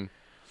 Mm-hmm.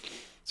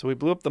 So we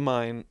blew up the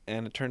mine,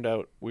 and it turned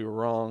out we were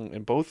wrong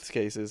in both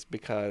cases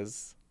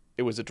because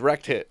it was a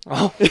direct hit.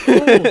 Oh,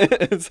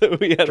 So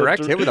we had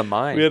direct hit with a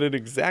mine. we had an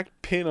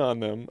exact pin on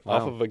them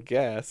off Wow. of a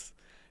guess,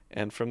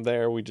 and from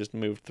there we just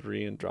moved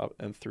 3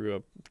 and threw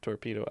a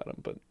torpedo at them.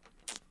 But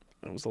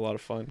it was a lot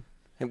of fun.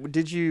 And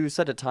did you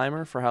set a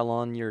timer for how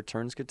long your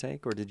turns could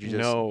take, or did you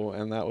just? No,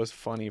 and that was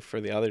funny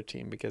for the other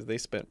team because they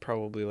spent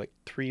probably like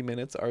 3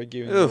 minutes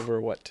arguing Ugh.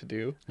 over what to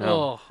do. No.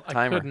 Oh, I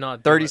Timer. could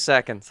not do 30 it.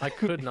 seconds. I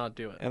could not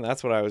do it. And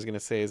that's what I was going to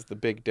say is the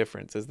big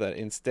difference is that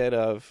instead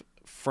of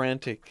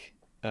frantic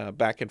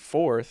back and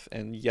forth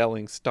and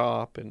yelling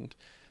stop and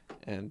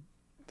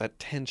that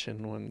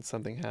tension when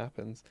something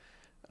happens,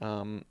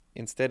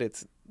 instead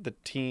it's the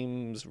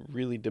teams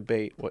really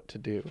debate what to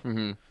do.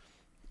 Mm-hmm.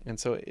 And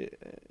so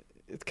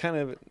it's kind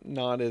of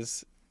not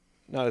as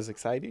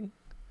exciting,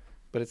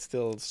 but it's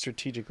still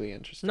strategically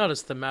interesting. Not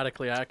as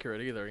thematically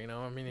accurate either,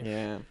 I mean,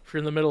 Yeah. if you're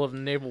in the middle of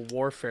naval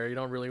warfare, you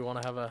don't really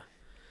want to have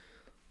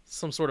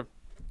some sort of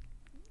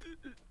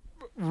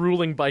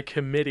ruling by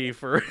committee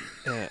for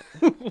Yeah.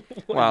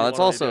 Well, it's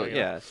also doing,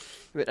 yeah.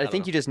 But I don't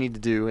think know. you just need to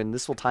do, and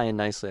this will tie in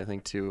nicely, I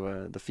think,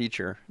 to the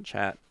feature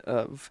chat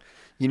of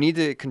you need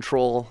to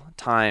control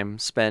time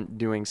spent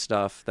doing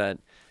stuff that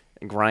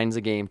grinds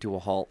a game to a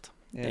halt.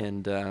 Yeah.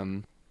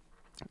 And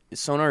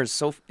Sonar is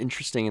so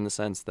interesting in the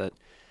sense that,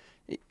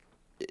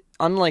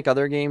 unlike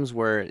other games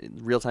where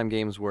real-time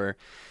games where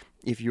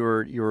if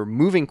you're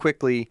moving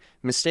quickly,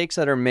 mistakes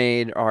that are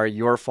made are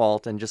your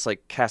fault and just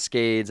like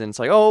cascades, and it's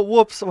like, oh,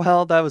 whoops,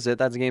 well, that was it,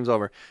 the game's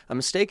over. A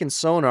mistake in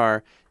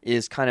Sonar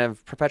is kind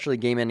of perpetually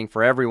game ending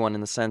for everyone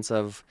in the sense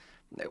of,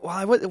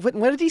 well, what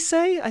did he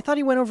say? I thought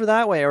he went over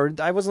that way, or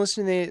I was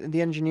listening to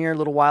the engineer a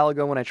little while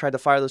ago when I tried to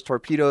fire those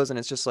torpedoes, and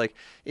it's just like,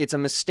 it's a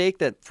mistake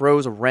that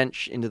throws a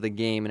wrench into the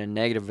game in a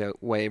negative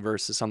way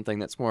versus something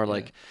that's more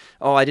like,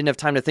 oh, I didn't have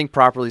time to think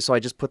properly, so I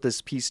just put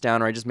this piece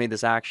down, or I just made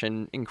this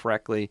action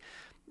incorrectly.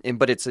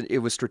 But it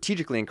was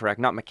strategically incorrect,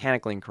 not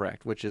mechanically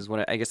incorrect, which is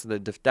what I guess the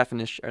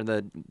definition or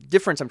the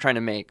difference I'm trying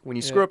to make. When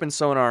you screw up in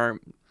Sonar,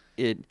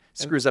 it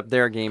screws up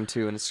their game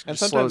too, and it And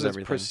just sometimes slows it's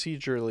everything.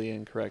 procedurally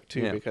incorrect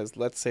too, Yeah. because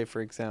let's say,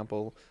 for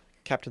example,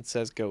 captain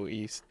says go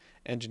east,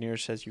 engineer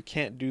says you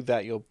can't do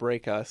that, you'll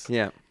break us,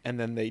 Yeah, and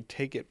then they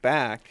take it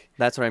back,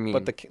 that's what I mean.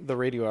 but the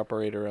radio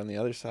operator on the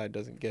other side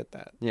doesn't get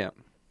that. Yeah.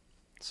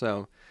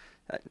 So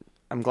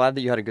I'm glad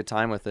that you had a good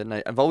time with it,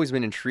 and I've always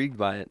been intrigued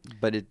by it.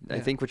 But I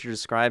think what you're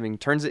describing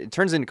turns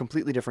into a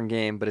completely different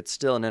game, but it's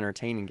still an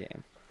entertaining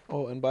game.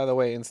 Oh, and by the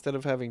way, instead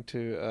of having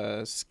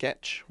to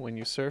sketch when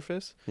you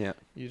surface, Yeah.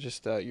 you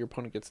just your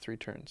opponent gets 3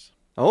 turns.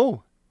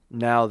 Oh,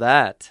 now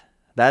that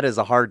is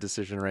a hard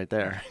decision right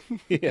there.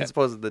 Yeah. As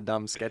opposed to the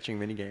dumb sketching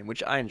minigame,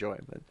 which I enjoy.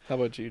 But How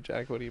about you,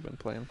 Jack? What have you been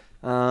playing?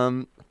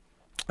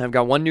 I've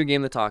got one new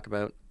game to talk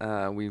about.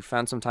 We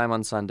found some time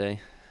on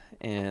Sunday,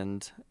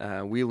 and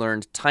we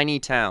learned Tiny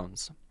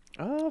Towns,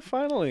 Oh,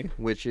 finally.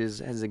 which is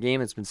a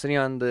game that's been sitting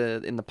in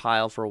the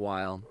pile for a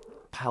while,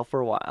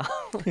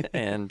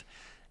 and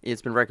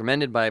it's been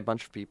recommended by a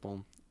bunch of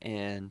people.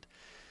 And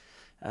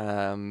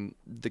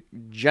The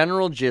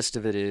general gist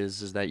of it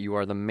is that you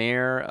are the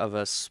mayor of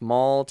a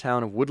small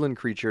town of woodland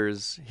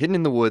creatures hidden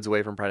in the woods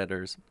away from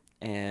predators,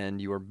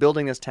 and you are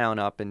building this town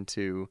up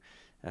into,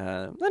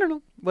 I don't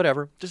know,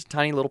 whatever, just a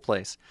tiny little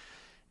place.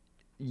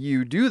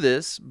 You do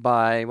this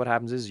by, what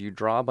happens is you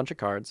draw a bunch of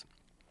cards,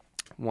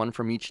 one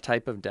from each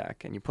type of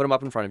deck, and you put them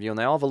up in front of you, and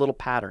they all have a little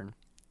pattern.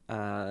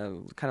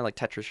 Kind of like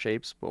Tetris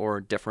shapes or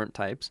different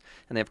types,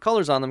 and they have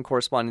colors on them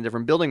corresponding to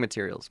different building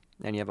materials.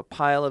 And you have a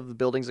pile of the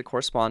buildings that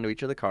correspond to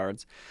each of the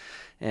cards,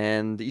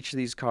 and each of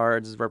these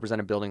cards represent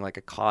a building like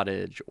a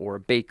cottage or a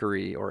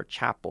bakery or a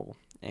chapel.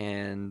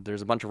 And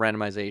there's a bunch of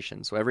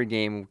randomization, so every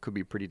game could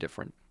be pretty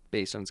different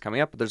based on what's coming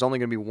up, but there's only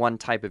going to be one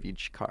type of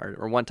each card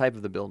or one type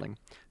of the building.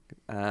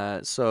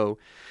 So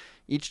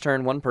each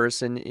turn, one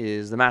person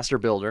is the master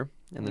builder,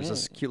 and there's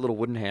this cute little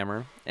wooden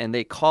hammer, and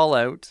they call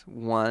out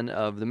one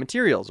of the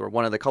materials or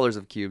one of the colors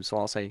of cubes. So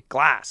I'll say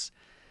glass,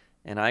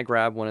 and I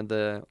grab one of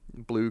the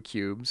blue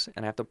cubes,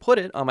 and I have to put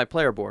it on my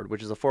player board,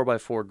 which is a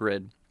 4x4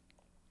 grid.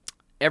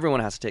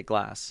 Everyone has to take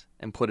glass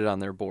and put it on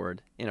their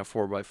board in a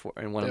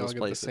 4x4 in one of those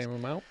places. They all get the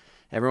same amount?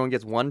 Everyone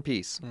gets one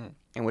piece.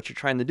 And what you're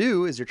trying to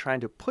do is you're trying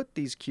to put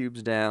these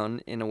cubes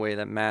down in a way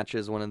that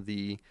matches one of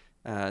the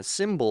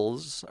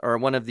symbols or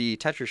one of the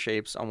Tetris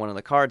shapes on one of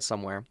the cards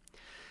somewhere.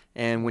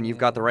 And when you've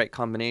got the right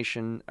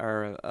combination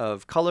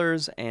of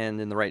colors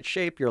and in the right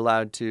shape, you're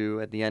allowed to,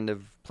 at the end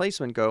of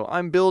placement, go,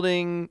 I'm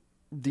building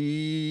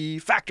the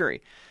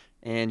factory.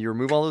 And you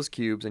remove all those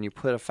cubes and you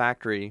put a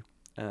factory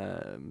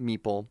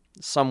meeple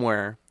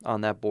somewhere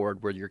on that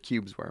board where your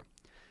cubes were.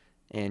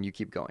 And you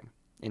keep going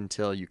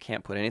until you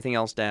can't put anything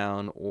else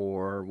down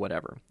or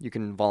whatever. You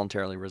can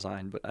voluntarily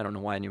resign, but I don't know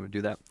why anyone would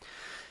do that.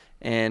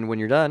 And when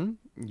you're done,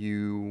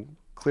 you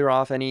clear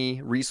off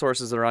any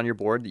resources that are on your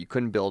board that you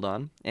couldn't build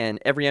on, and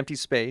every empty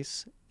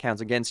space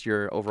counts against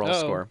your overall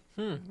score.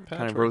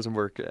 Kind of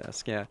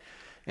Rosenberg-esque, yeah.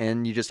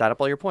 And you just add up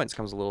all your points.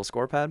 Comes a little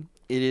score pad.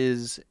 It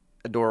is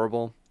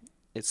adorable.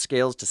 It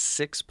scales to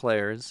 6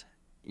 players.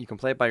 You can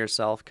play it by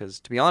yourself because,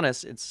 to be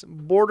honest, it's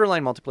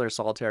borderline multiplayer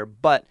solitaire,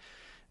 but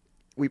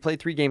we played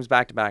 3 games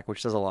back-to-back,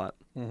 which says a lot.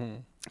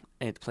 And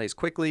it plays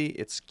quickly,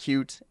 it's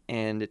cute,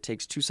 and it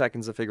takes 2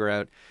 seconds to figure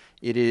out.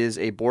 It is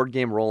a board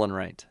game roll and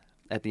write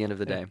at the end of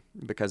the day,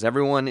 because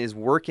everyone is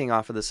working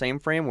off of the same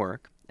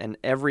framework, and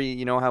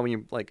you know how when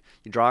you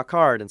draw a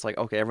card and it's like,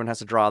 okay, everyone has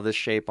to draw this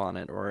shape on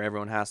it, or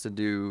everyone has to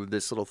do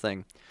this little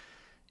thing.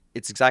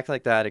 It's exactly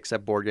like that,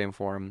 except board game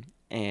form,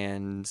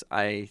 and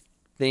I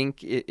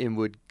think it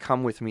would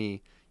come with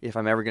me if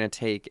I'm ever going to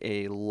take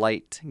a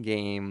light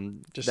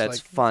game just that's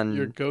like fun.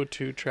 Your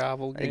go-to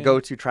travel game? A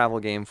go-to travel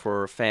game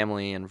for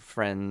family and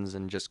friends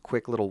and just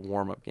quick little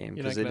warm-up game.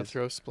 You're not going to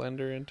throw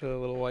Splendor into a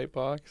little white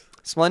box?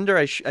 Splendor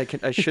I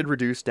should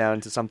reduce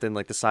down to something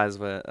like the size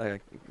of a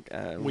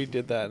we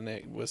did that, and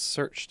it was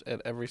searched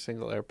at every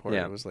single airport.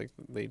 Yeah. It was like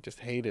they just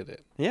hated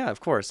it. Yeah, of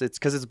course. It's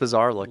because it's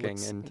bizarre looking.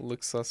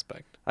 Looks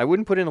suspect. I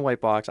wouldn't put it in a white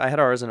box. I had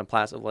ours in a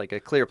a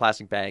clear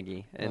plastic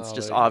baggie, and it's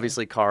just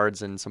obviously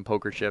cards and some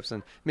poker chips,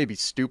 and maybe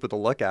stupid to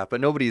look at,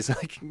 but nobody's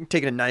like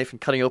taking a knife and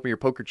cutting open your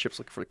poker chips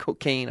looking for the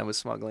cocaine I was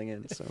smuggling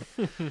in. So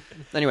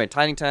anyway,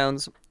 Tiny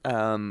Towns,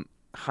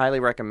 highly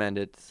recommend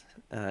it.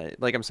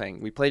 Like I'm saying,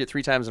 we played it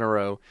 3 times in a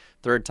row.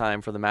 3rd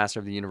time for the Master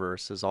of the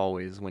Universe, as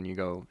always. When you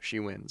go, she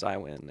wins, I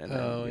win, and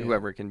then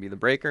whoever can be the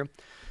breaker.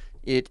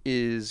 It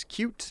is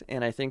cute,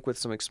 and I think with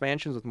some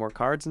expansions with more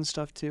cards and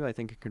stuff too, I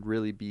think it could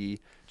really be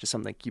just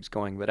something that keeps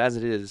going. But as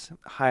it is,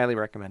 highly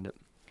recommend it.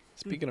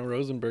 Speaking of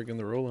Rosenberg and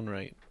the Roll and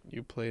Write,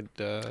 you played.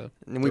 And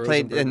we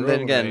played, and then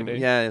again,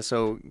 yeah.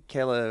 So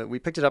Kayla, we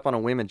picked it up on a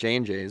whim at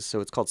J&J's.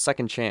 So it's called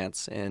Second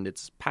Chance, and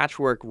it's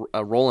patchwork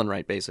roll and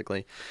write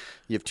basically.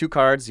 You have 2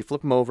 cards, you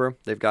flip them over.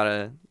 They've got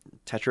a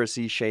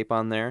Tetris-y shape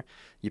on there.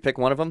 You pick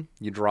one of them,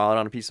 you draw it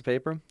on a piece of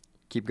paper.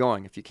 Keep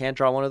going. If you can't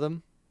draw one of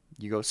them,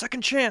 you go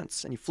second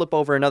chance, and you flip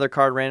over another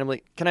card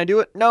randomly. Can I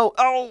do it? No.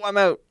 Oh, I'm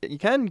out. You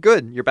can?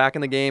 Good. You're back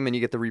in the game, and you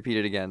get to repeat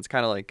it again. It's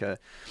kind of like,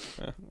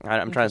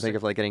 I'm trying to think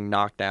of like getting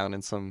knocked down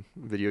in some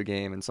video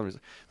game, and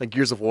somebody's like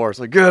Gears of War. It's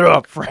like, get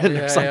up, friend,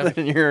 or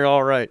something, and you're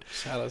all right.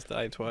 Shadows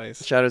Die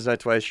Twice. Shadows Die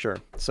Twice, sure.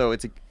 So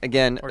it's,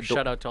 again... Or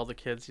shout out to all the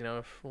kids,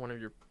 if one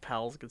of your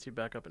pals gets you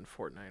back up in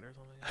Fortnite or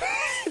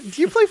something.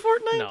 Do you play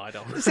Fortnite? No, I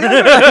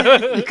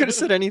don't. You could have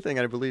said anything,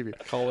 I believe you.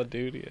 Call of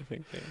Duty, I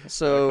think.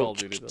 So, Call of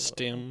Duty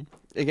Stim.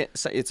 Again,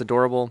 it's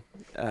adorable.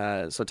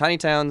 So Tiny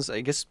Towns, I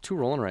guess 2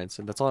 roll and writes.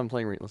 That's all I'm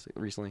playing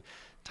recently.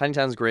 Tiny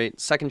Towns is great.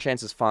 Second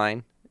Chance is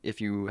fine.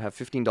 If you have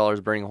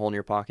 $15 burning a hole in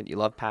your pocket, you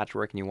love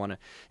patchwork, and you want to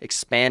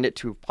expand it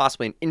to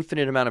possibly an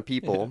infinite amount of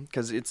people,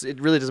 because it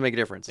really does make a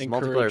difference. It's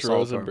Encourage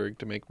Rosenberg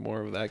to make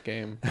more of that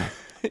game.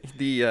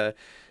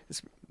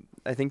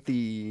 I think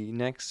the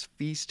next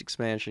Feast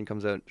expansion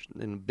comes out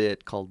in a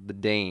bit called The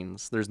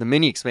Danes. There's the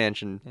mini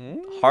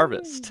expansion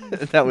Harvest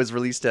that was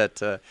released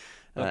at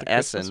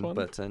Essen,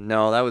 but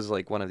no, that was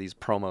like one of these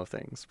promo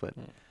things. But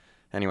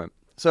anyway,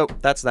 so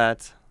that's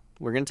that.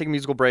 We're going to take a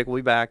musical break. We'll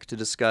be back to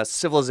discuss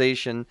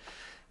Civilization,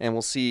 and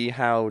we'll see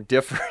how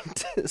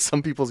different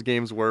some people's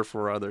games were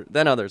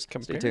than others.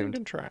 Compare Stay tuned.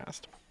 And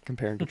contrast.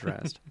 Compare and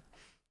contrast.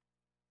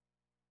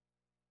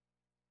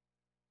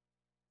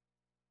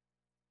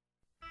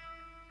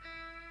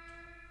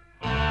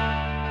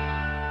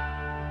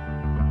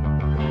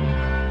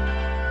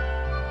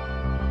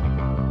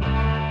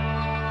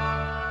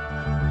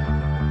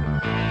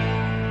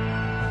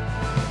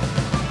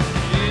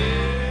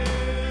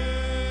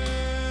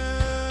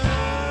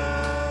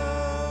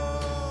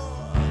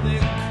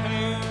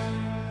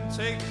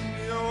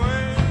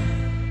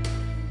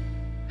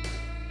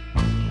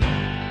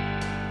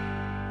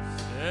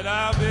 that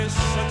I'll be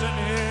sitting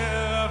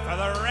here for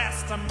the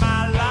rest of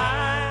my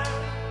life.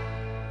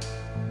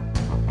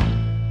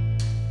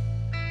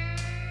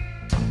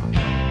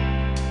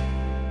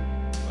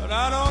 But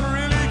I don't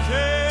really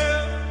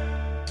care.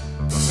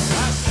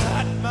 I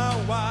shot my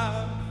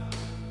wife.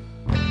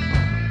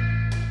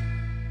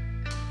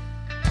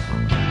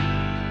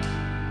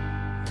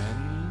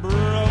 And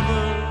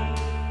brother,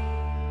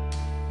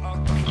 I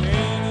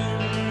can't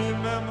even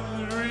remember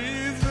the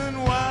reason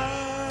why.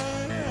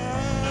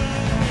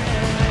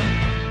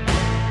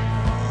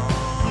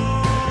 Oh,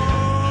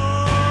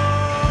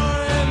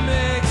 it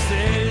makes a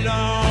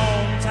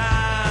long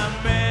time,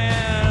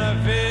 man, I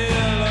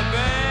feel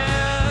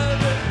bad.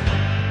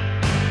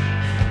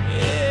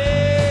 It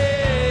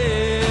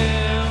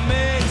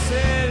makes a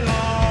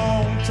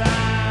long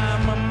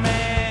time, a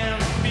man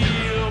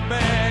feel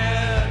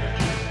bad.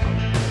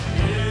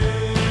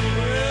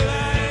 Well,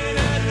 I ain't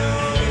had no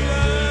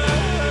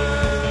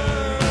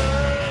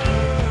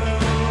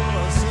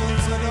love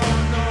since I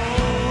don't know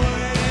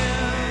when.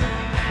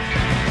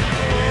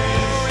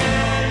 Oh,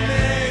 it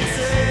makes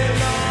a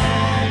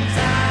long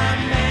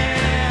time,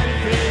 man,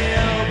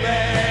 feel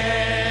bad.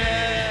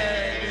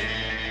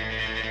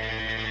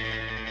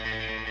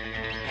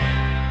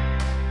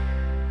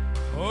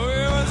 Oh,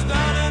 it was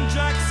down in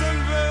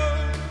Jacksonville.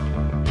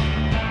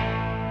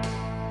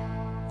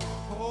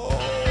 Oh,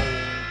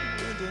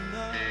 winter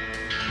night.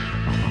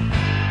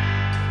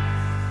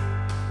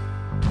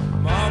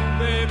 My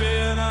baby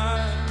and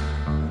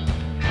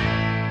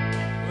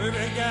we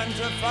began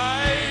to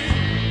fight.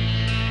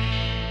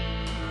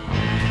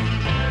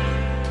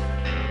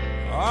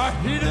 I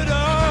heated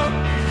up,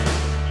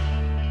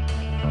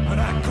 but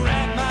I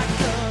grabbed my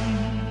gun.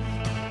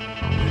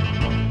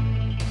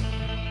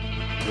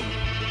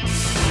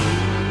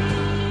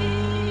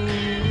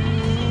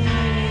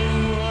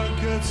 Ooh, I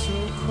get so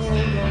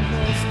cold on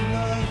those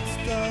nights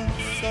down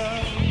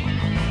south.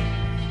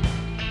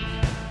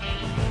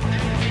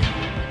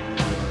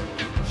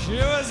 She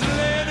was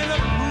laying in a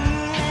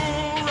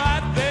pool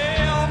right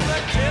there on the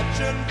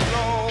kitchen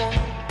floor.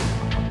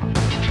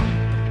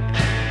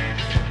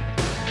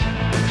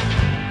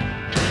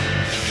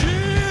 She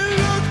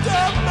looked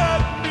up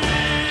at me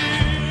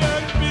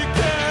and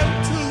began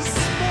to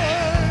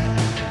smile.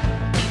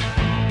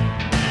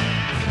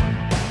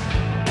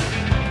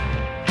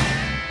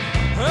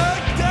 Her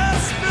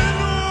gasping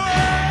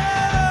words,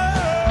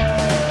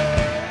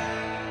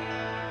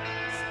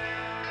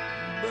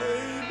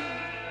 baby,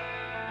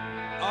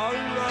 I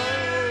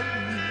love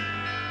you.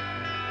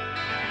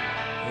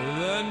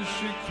 Then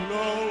she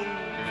closed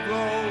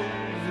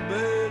those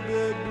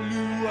baby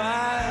blue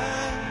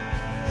eyes.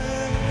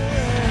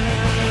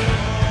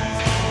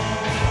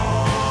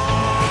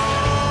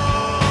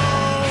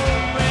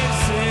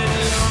 Makes a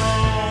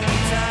long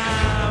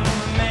time,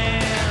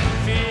 man,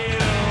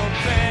 feel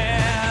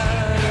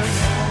bad.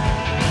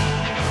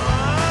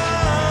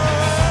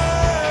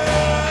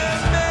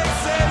 It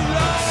makes a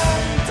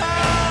long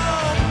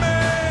time,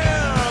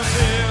 man,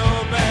 feel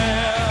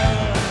bad.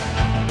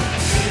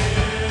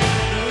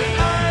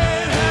 I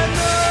ain't had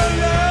no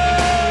love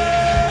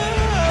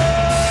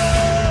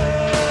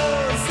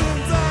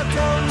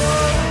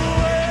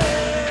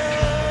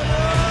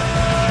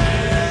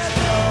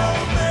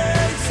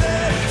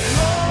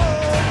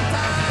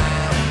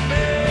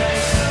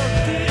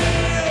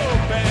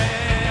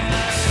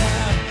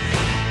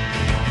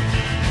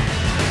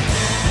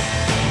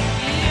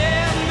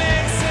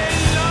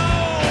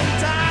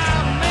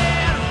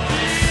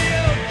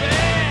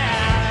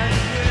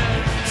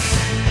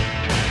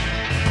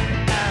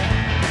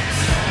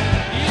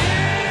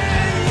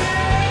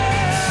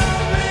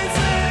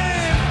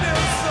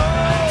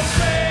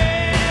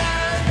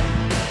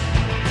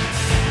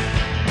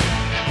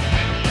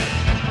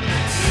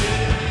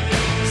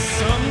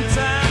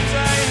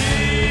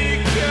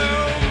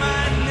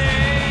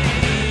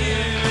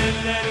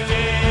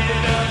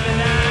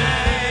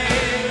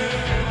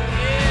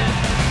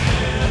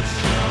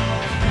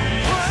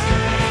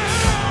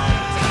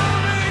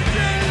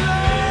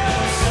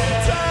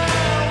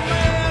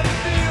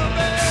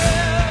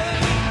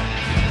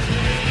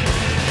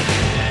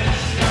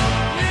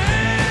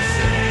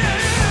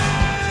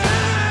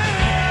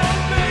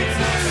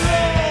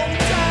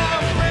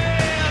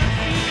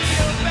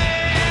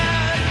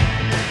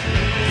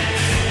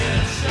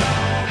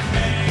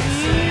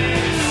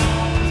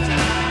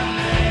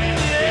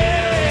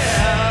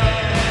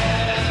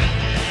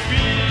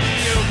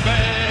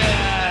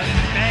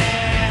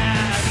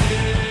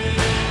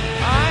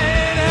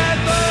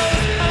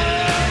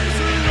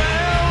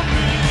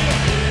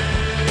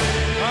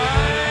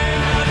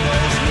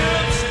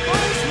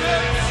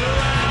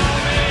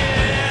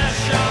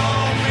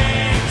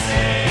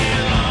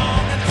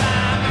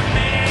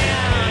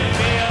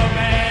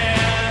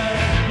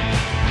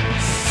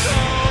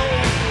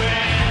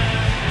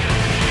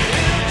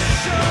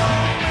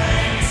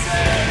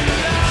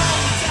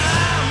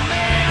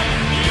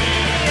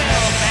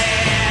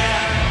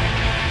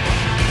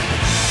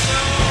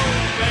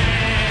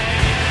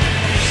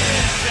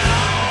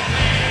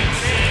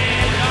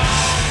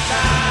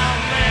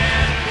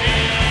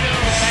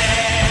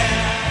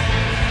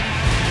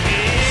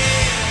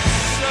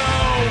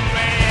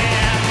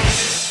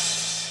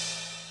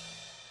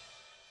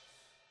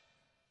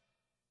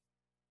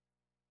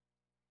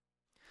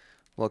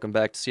Welcome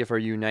back to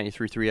CFRU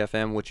 93.3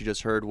 FM. What you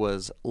just heard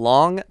was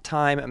Long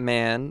Time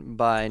Man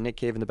by Nick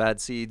Cave and the Bad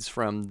Seeds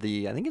from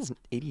the, I think it's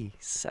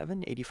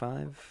 87,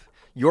 85.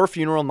 Your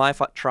Funeral, My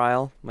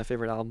Trial, my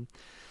favorite album.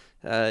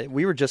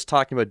 We were just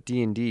talking about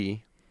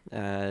D&D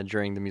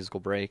during the musical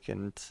break,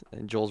 and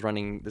Joel's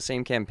running the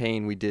same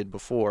campaign we did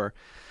before,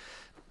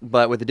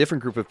 but with a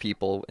different group of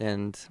people.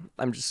 And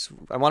I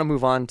want to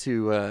move on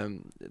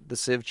to the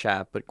Civ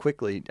chat, but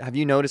quickly, have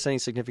you noticed any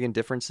significant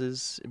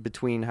differences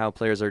between how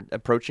players are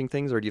approaching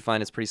things, or do you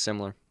find it's pretty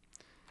similar?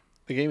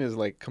 The game is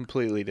like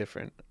completely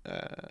different.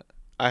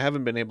 I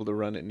haven't been able to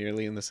run it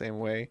nearly in the same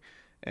way,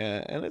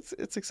 and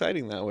it's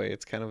exciting that way.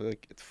 It's kind of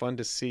like, it's fun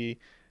to see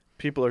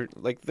people are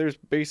like, there's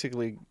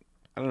basically,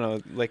 I don't know,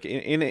 like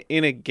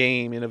in a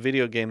game, in a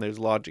video game, there's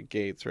logic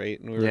gates, right?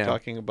 And we were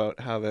talking about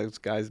how those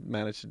guys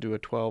managed to do a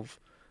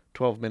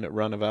 12-minute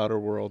run of Outer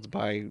Worlds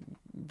by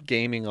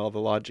gaming all the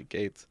logic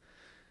gates.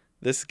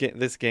 This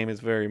game is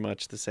very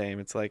much the same.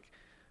 It's like,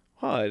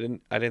 oh,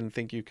 I didn't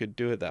think you could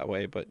do it that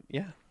way, but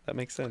yeah, that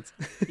makes sense.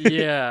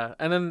 Yeah,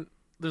 and then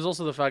there's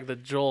also the fact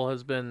that Joel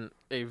has been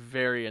a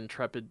very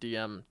intrepid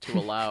DM to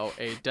allow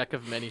a deck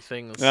of many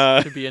things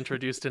to be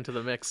introduced into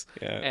the mix.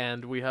 Yeah.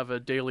 And we have a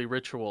daily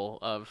ritual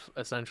of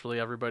essentially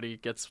everybody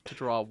gets to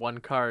draw one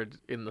card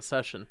in the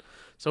session.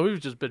 So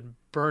we've just been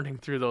burning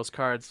through those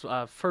cards.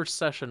 First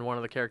session, one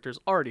of the characters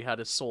already had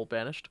his soul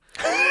banished.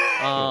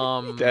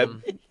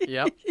 Dead.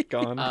 Yep.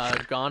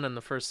 Gone. Gone in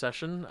the first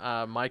session.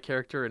 My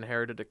character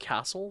inherited a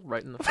castle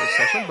right in the first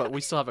session, but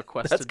we still have a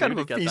quest That's to kind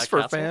do of to a get feast that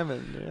for castle.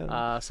 famine.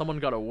 Yeah. Someone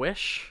got a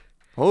wish.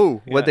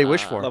 Oh, what'd they Yeah.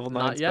 wish for? Level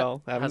 9 Not yet.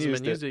 spell. I haven't Hasn't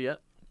used been it. yet.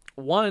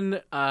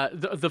 One,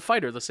 the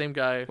fighter, the same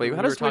guy Wait, who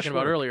how we were does wish talking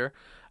about work? earlier.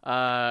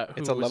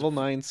 It's a level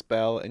 9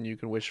 spell, and you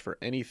can wish for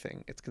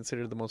anything. It's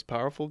considered the most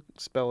powerful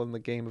spell in the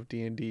game of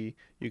D&D.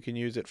 You can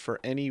use it for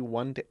any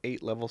 1 to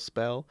 8 level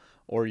spell,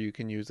 or you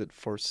can use it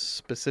for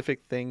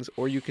specific things,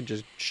 or you can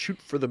just shoot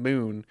for the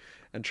moon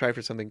and try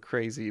for something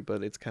crazy,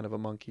 but it's kind of a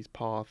monkey's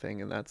paw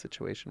thing in that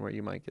situation where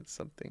you might get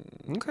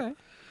something. Okay.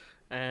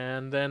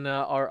 And then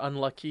our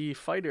unlucky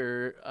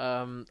fighter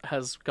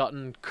has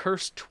gotten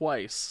cursed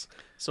twice.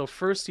 So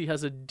first he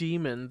has a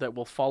demon that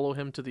will follow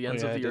him to the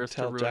ends I of the did earth to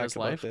tell ruin Jack his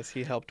about life. this.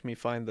 He helped me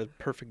find the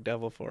perfect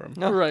devil for him.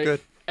 Oh, Right.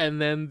 good. And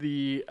then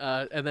the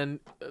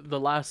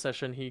last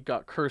session he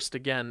got cursed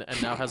again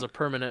and now has a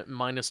permanent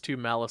 -2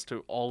 malice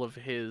to all of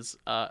his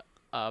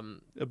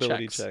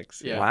Ability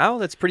checks. Yeah. Wow,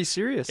 that's pretty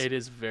serious. It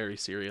is very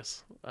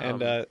serious.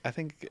 And I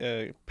think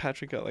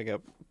Patrick got like a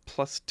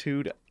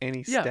 +2 to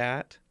any Yeah.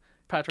 stat.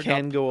 Patrick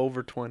Can got, go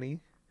over 20.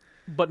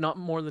 but not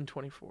more than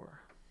 24.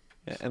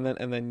 Yeah, and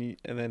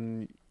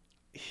then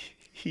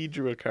he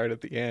drew a card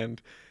at the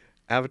end,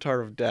 Avatar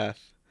of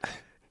Death,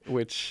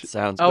 which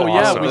Sounds Oh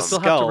yeah, awesome. we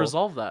still have to Skull.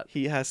 resolve that.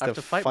 he has I have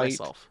to fight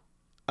myself.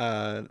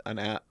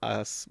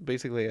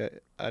 basically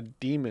a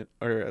demon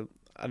or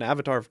an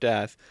Avatar of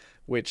Death,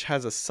 which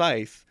has a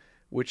scythe,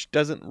 which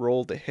doesn't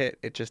roll to hit,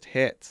 it just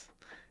hits,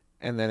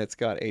 and then it's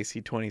got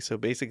AC 20. So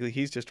basically,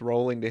 he's just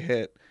rolling to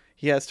hit.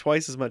 He has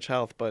twice as much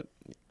health, but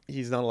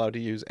he's not allowed to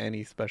use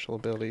any special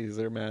abilities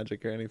or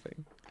magic or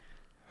anything.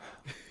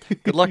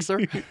 Good luck, sir.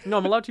 No,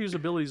 I'm allowed to use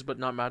abilities, but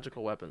not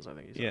magical weapons. I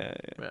think he said.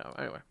 Yeah. Yeah.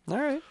 Anyway. All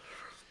right.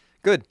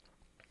 Good.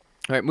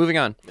 All right, moving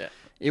on. Yeah.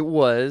 It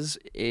was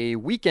a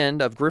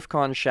weekend of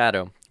GriffCon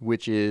Shadow,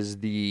 which is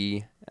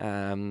the,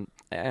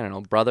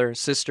 brother,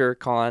 sister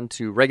con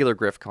to regular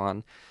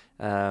GriffCon,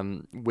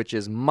 which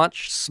is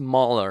much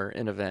smaller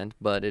an event,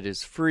 but it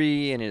is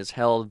free and it is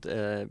held,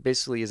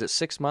 basically, is it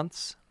 6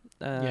 months?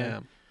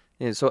 Yeah.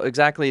 So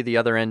exactly the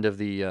other end of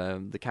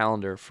the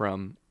calendar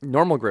from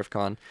normal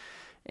GriffCon.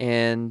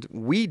 And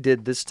we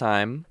did this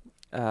time,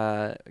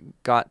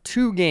 got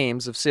 2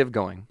 games of Civ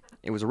going.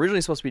 It was originally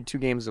supposed to be 2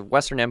 games of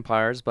Western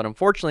Empires, but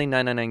unfortunately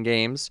 999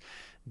 Games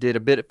did a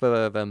bit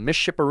of a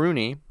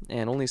misshipperoonie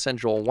and only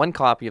sent Joel 1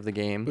 copy of the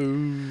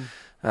game.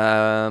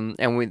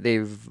 And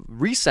they've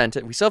resent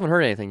it. We still haven't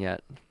heard anything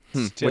yet,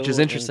 which is Still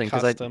interesting in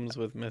because customs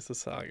with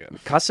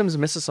Mississauga. Customs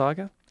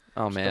Mississauga.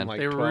 Oh Still man, like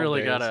They 12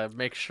 really days. gotta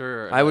make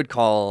sure. I would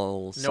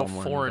call no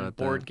someone foreign about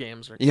board that.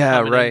 games are Yeah,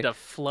 coming right. in to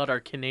flood our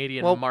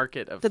Canadian Well,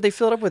 market of Did they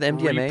fill it up with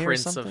MDMA or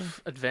reprints something?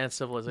 of Advanced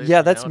Civilization. Yeah,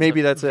 you that's- know? It's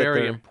maybe a that's it.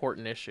 very They're-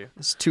 important issue.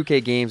 This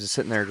 2K Games is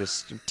sitting there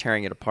just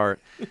tearing it apart.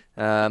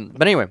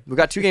 But anyway, we've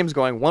got 2 games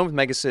going, one with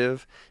Mega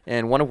Civ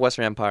and one of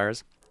Western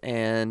Empires.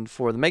 And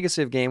for the Mega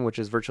Civ game, which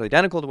is virtually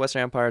identical to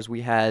Western Empires,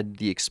 we had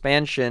the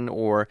expansion,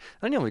 or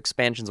I don't know if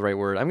expansion's the right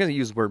word. I'm going to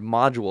use the word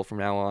module from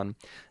now on,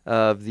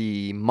 of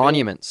the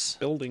monuments.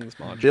 Buildings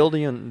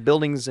module.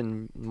 Buildings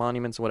and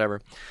monuments,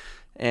 whatever.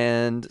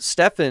 And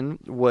Stefan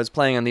was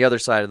playing on the other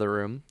side of the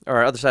room,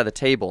 or other side of the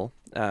table.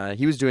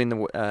 He was doing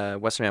the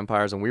Western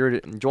Empires,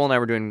 and Joel and I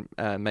were doing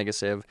Mega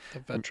Civ. The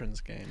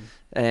veterans game.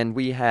 And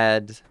we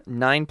had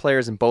 9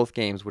 players in both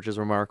games, which is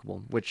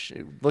remarkable. Which,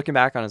 looking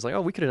back on, is like, oh,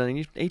 we could have done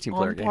an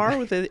 18-player On game. par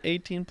with an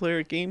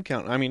 18-player game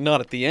count. I mean,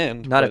 not at the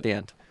end. Not but at the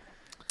end.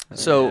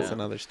 So that's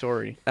another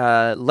story.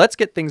 let's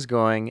get things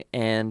going.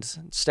 And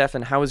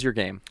Stefan, how was your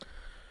game?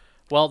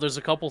 Well, there's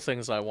a couple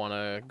things I want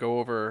to go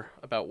over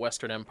about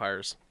Western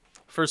Empires.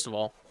 First of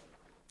all,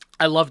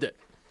 I loved it.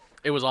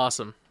 It was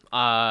awesome.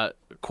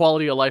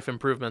 Quality of life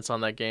improvements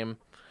on that game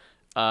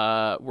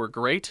were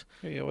great.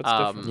 Yeah, what's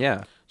different?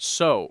 Yeah.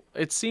 So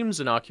it seems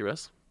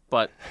innocuous,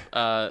 but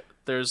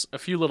there's a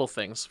few little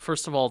things.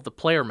 First of all, the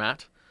player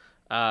mat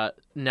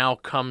now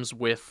comes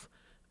with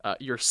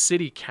your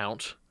city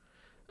count.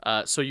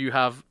 So you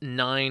have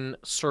 9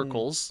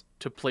 circles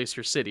to place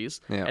your cities.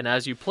 Yeah. And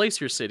as you place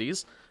your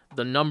cities,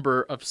 the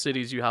number of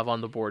cities you have on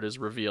the board is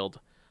revealed.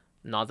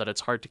 Not that it's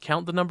hard to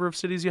count the number of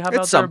cities you have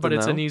It's out there, but something,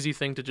 it's though. an easy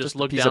thing to just Just a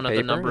look piece down of at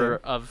the paper, number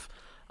of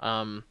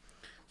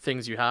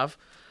things you have.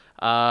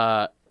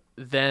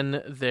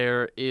 Then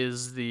there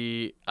is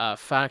the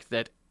fact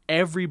that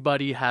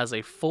everybody has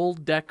a full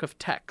deck of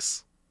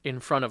techs in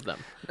front of them.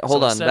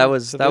 Hold So on, instead- that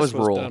was So that this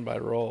was roll. done by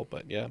roll,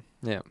 but yeah,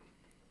 Yeah.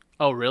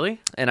 Oh, really?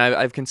 And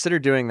I've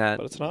considered doing that,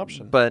 but it's an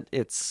option. but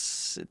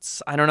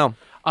it's I don't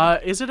know.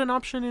 Is it an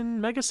option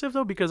in Megasiv,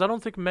 though? Because I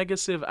don't think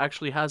Megasiv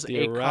actually has The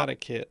a... errata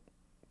kit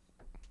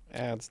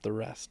adds the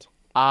rest.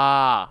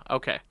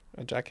 Okay.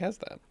 Jack has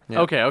that.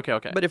 Yeah.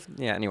 Okay. But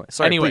anyway,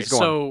 sorry. Anyway, please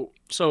go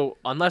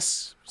on.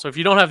 so if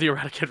you don't have the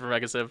errata kit for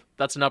Megasiv,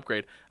 that's an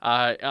upgrade.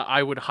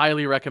 I would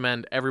highly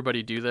recommend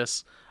everybody do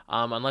this.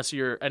 Unless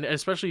you're, and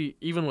especially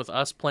even with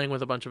us playing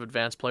with a bunch of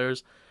advanced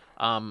players,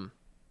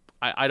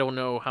 I don't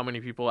know how many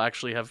people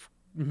actually have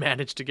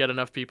managed to get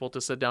enough people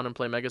to sit down and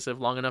play Megasiv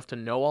long enough to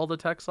know all the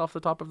text off the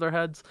top of their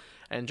heads.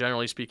 And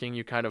generally speaking,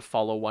 you kind of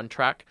follow one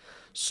track.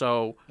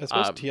 So I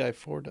suppose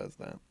TI4 does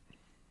that.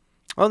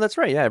 Oh, that's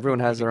right. Yeah, everyone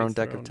has their Everybody own gets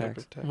deck their of own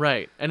text. tech.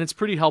 right, and it's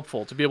pretty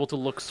helpful to be able to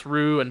look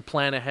through and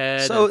plan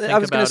ahead. So and think I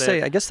was going to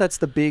say, I guess that's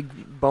the big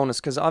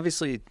bonus because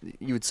obviously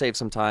you would save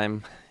some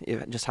time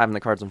just having the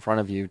cards in front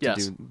of you to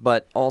Yes. do,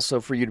 but also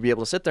for you to be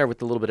able to sit there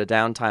with a little bit of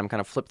downtime, kind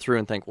of flip through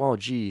and think, "Whoa,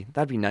 gee,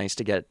 that'd be nice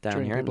to get down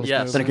During here." people's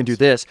Yes. Then I can do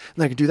movements. this, and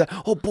then I can do that.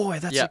 Oh boy,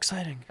 that's Yeah.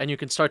 exciting. And you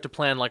can start to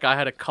plan. Like I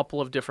had a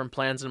couple of different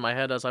plans in my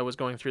head as I was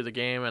going through the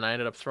game, and I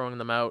ended up throwing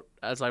them out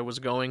as I was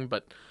going.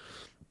 But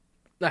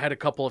I had a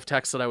couple of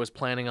texts that I was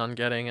planning on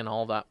getting and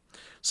all that.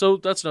 So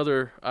that's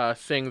another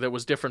thing that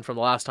was different from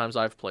the last times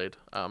I've played,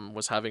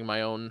 was having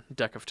my own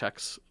deck of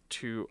texts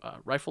to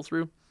rifle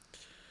through.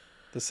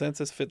 The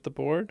census fit the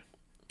board.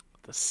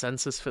 The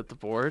census fit the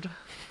board.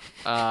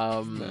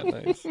 Isn't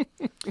that nice?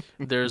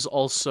 There's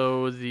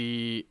also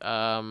the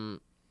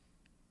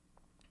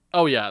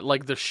oh yeah,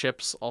 like the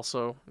ships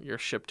also. Your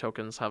ship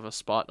tokens have a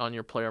spot on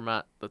your player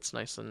mat that's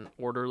nice and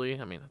orderly.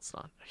 I mean, it's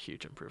not a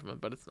huge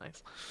improvement, but it's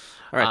nice.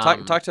 All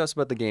right, talk to us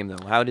about the game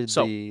though. How did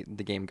so- the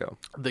game go?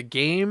 The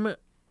game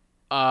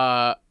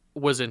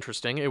was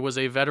interesting. It was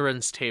a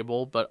veterans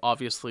table, but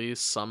obviously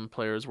some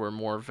players were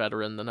more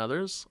veteran than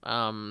others.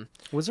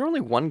 Was there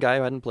only one guy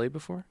who hadn't played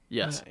before?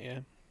 Yes, Yeah.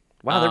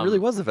 Wow, that really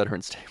was a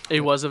veterans table.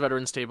 it was a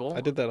veterans table. I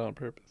did that on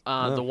purpose.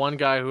 The one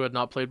guy who had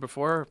not played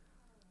before,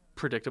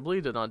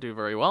 predictably, did not do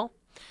very well.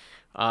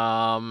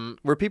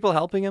 Were people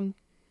helping him?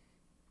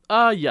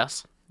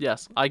 Yes.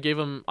 I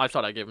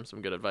thought I gave him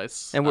some good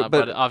advice. And But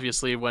but-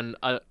 obviously, when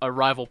a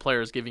rival player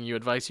is giving you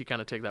advice, you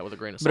kind of take that with a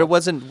grain of salt.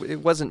 But it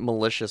wasn't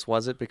malicious,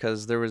 was it?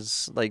 Because there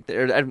was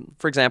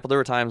for example, there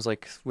were times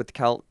like with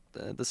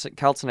the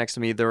Celts next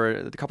to me, there were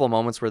a couple of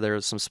moments where there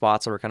was some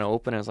spots that were kind of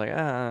open. And I was like,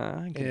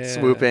 I can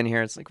swoop Yeah. in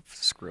here. It's like,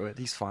 screw it,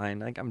 he's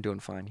fine. I'm doing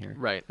fine here.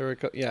 Right. There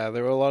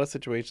were a lot of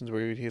situations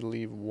where he'd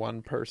leave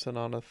one person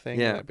on a thing.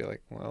 Yeah. And I'd be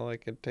like, well, I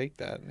could take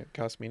that, and it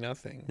cost me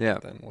nothing. Yeah.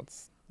 Then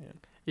what's? Yeah.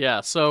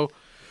 Yeah. So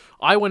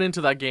I went into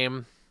that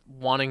game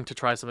wanting to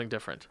try something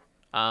different.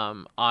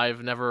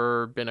 I've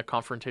never been a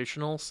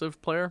confrontational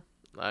Civ player.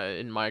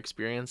 In my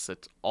experience,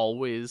 it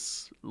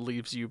always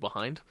leaves you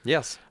behind.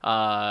 Yes.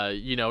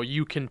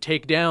 You can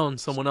take down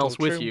someone else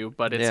Still with true. you,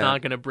 but it's Yeah.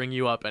 not going to bring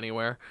you up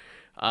anywhere.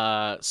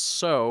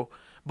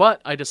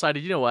 But I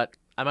decided, you know what?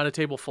 I'm at a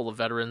table full of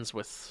veterans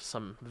with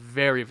some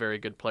very, very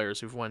good players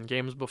who've won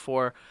games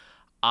before.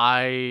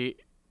 I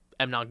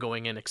am not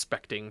going in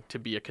expecting to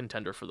be a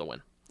contender for the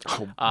win.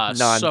 Come on.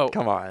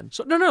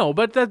 So no,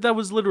 but that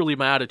was literally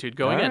my attitude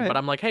going in. Alright. But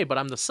I'm like, hey, but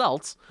I'm the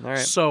Celts, Alright.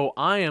 so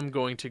I am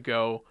going to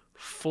go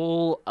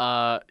full,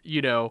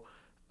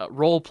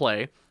 role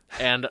play,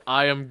 and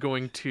I am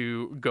going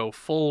to go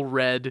full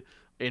red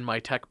in my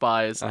tech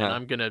buys, and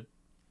I'm gonna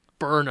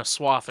burn a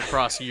swath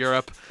across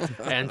Europe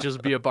and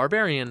just be a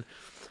barbarian.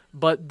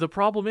 But the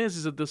problem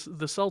is that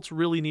the Celts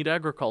really need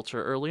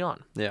agriculture early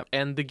on. Yeah.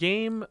 And the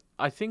game,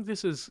 I think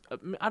this is,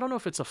 I don't know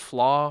if it's a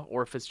flaw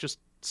or if it's just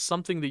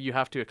something that you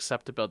have to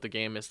accept about the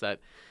game, is that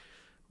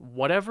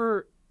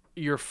whatever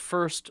your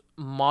first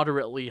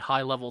moderately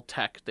high level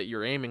tech that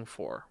you're aiming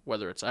for,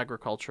 whether it's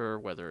agriculture,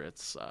 whether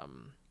it's,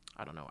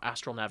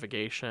 astral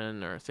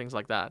navigation or things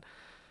like that,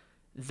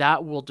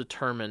 that will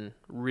determine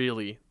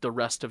really the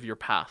rest of your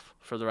path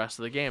for the rest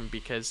of the game,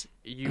 because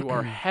you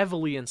are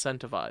heavily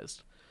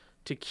incentivized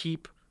to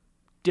keep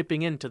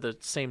dipping into the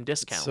same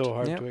discount. So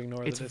hard Yep. to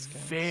ignore It's the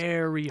discounts.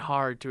 very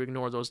hard to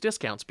ignore those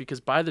discounts, because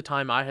by the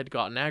time I had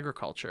gotten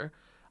agriculture,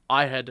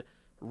 I had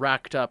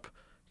racked up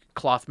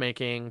cloth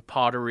making,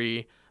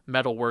 pottery,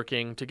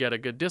 metalworking to get a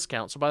good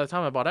discount. So by the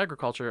time I bought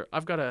agriculture,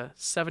 I've got a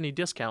 70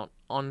 discount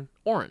on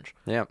orange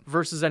Yeah.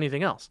 versus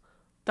anything else.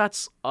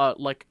 that's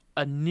like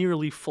a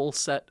nearly full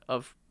set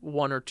of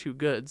 1 or 2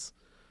 goods,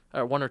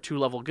 or 1 or 2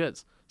 level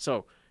goods.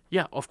 So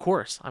yeah, of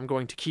course, I'm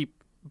going to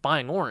keep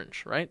buying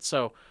orange, right?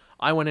 So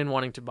I went in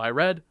wanting to buy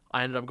red.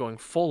 I ended up going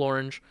full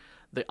orange.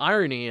 The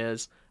irony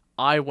is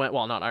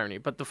not irony,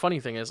 but the funny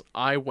thing is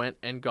I went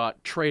and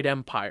got Trade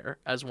Empire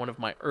as one of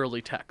my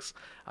early techs.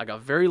 I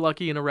got very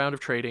lucky in a round of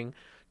trading.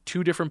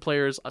 2 different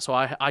players, so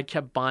I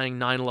kept buying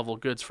 9 level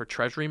goods for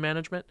treasury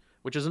management,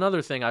 which is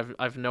another thing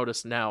I've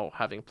noticed now,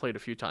 having played a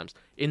few times.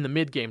 In the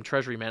mid-game,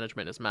 treasury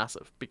management is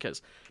massive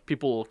because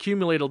people will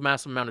accumulate a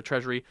massive amount of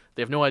treasury,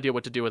 they have no idea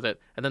what to do with it,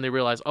 and then they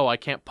realize, oh, I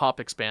can't pop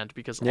expand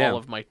because all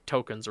of my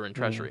tokens are in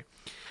treasury.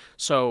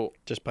 So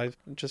Just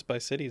by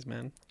cities,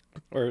 man,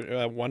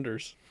 or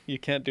wonders. You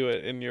can't do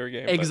it in your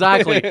game.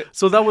 Exactly.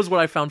 So that was what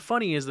I found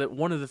funny, is that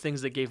one of the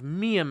things that gave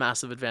me a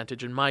massive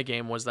advantage in my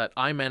game was that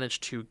I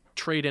managed to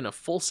trade in a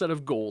full set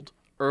of gold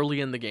early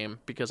in the game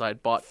because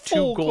I'd bought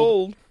 2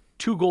 gold.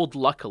 2 gold,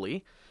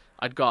 luckily,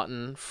 I'd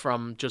gotten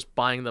from just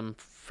buying them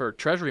for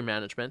treasury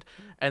management.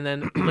 And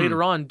then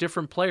later on,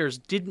 different players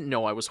didn't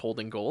know I was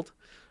holding gold,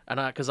 and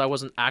because I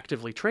wasn't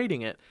actively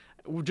trading it,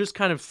 we just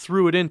kind of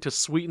threw it in to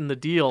sweeten the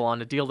deal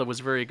on a deal that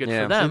was very good for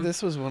See, them.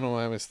 this was one of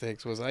my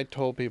mistakes. Was I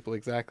told people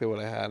exactly what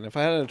I had, and if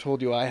I hadn't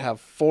told you I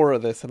have 4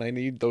 of this and I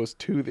need those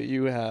 2 that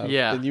you have,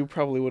 then you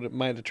probably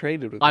might have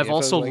traded with me. I've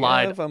also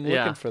lied. If I'm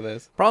looking for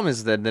this. Problem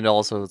is that then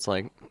also it's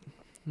like,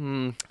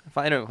 if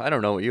I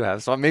don't know what you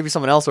have, so maybe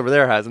someone else over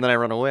there has, and then I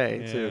run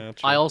away too. True.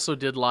 I also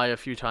did lie a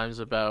few times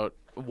about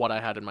what I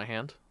had in my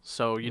hand.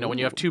 So, when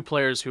you have 2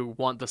 players who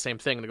want the same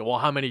thing, they go, well,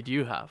 how many do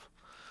you have?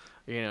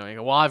 You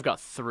go, well, I've got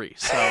 3.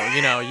 So,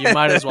 you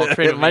might as well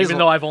trade with me, even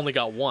though I've only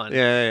got 1.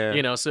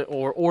 Yeah. So,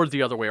 or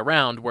the other way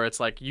around, where it's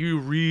like, you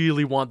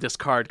really want this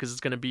card because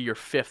it's going to be your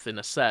 5th in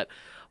a set.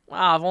 Well,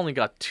 I've only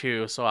got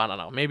 2, so I don't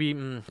know. Maybe,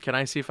 can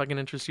I see if I can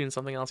interest you in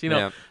something else?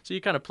 So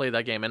you kind of play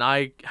that game. And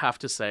I have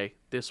to say,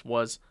 this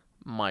was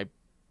my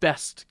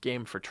best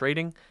game for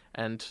trading,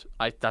 and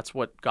that's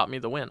what got me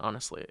the win,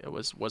 honestly. It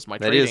was my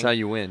trading. That is how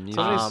you win.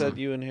 Somebody said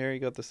you and Harry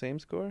got the same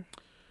score?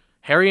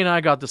 Harry and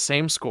I got the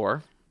same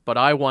score, but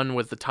I won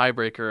with the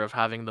tiebreaker of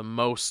having the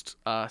most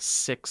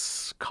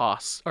 6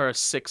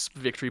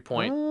 victory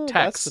point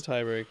techs. That's the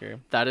tiebreaker.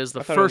 That is the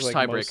I thought first it was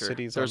like tiebreaker. most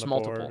cities There's on the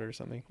multiple. board or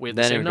something. We had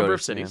the Then it same would number go of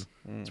to cities.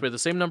 Sam. So we had the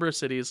same number of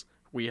cities.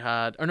 We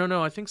had,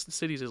 no, I think the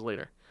cities is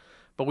later,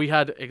 but we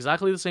had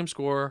exactly the same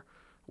score.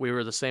 We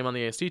were the same on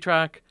the AST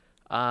track.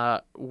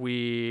 So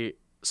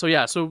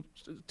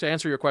to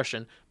answer your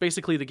question,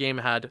 basically the game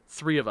had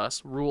 3 of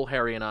us, Rule,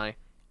 Harry, and I,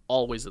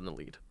 always in the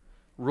lead.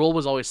 Rule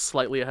was always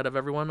slightly ahead of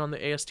everyone on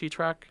the AST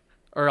track,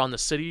 or on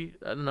the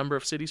number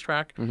of cities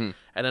track, and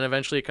then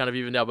eventually it kind of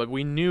evened out. But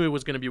we knew it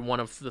was going to be one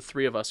of the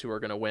 3 of us who were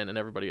going to win, and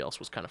everybody else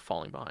was kind of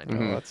falling behind.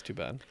 Oh, that's too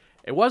bad.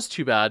 It was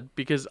too bad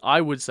because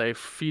I would say,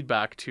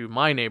 feedback to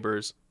my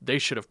neighbors, they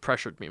should have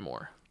pressured me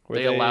more.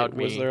 They allowed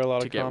me was there a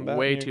lot to of get combat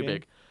way in your too game?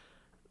 big.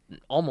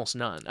 Almost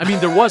none. I mean,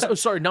 there was.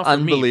 Sorry, not for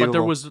me, but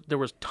there Unbelievable.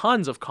 was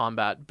tons of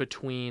combat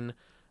between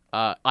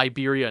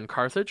Iberia and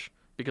Carthage,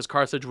 because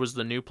Carthage was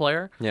the new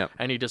player,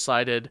 and he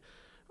decided,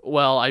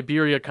 well,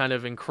 Iberia kind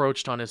of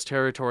encroached on his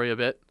territory a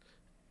bit,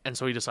 and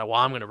so he decided, well,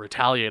 I'm going to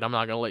retaliate. I'm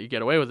not going to let you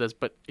get away with this.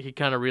 But he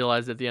kind of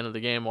realized at the end of the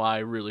game, well, I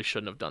really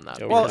shouldn't have done that.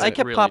 Well, because I it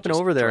kept really popping just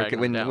over there dragged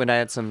him down. when I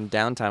had some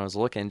downtime. I was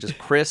looking, just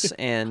Chris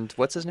and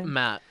what's his name?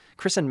 Matt.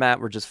 Chris and Matt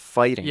were just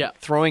fighting,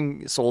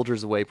 throwing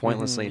soldiers away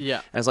pointlessly. Yeah.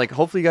 And I was like,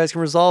 hopefully you guys can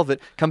resolve it.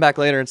 Come back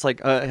later, and it's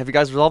like, have you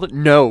guys resolved it?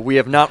 No, we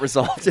have not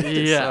resolved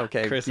it. Yeah.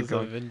 Okay, Chris keep is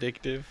going. a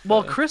vindictive.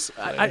 Well, Chris,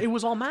 it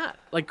was all Matt.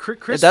 Like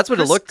Chris. That's what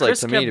it looked like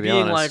Chris to me, kept to be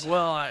being honest. like,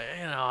 well,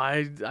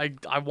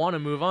 I want to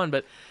move on,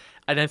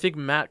 and I think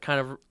Matt kind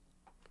of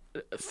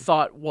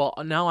thought, well,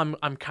 now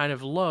I'm kind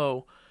of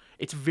low.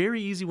 It's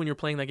very easy when you're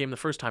playing that game the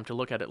first time to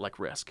look at it like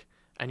Risk,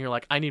 and you're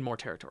like, I need more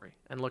territory,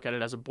 and look at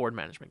it as a board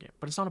management game.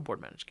 But it's not a board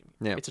management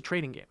game. Yeah. It's a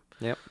trading game.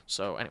 Yep.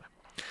 So anyway.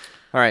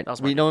 All right. That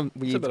was my We know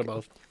It's a bit of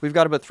both. we've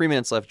got about 3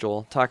 minutes left,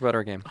 Joel. Talk about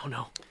our game. Oh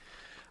no.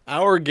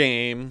 Our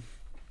game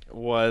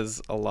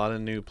was a lot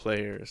of new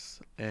players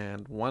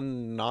and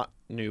one not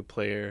new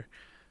player,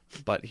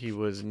 but he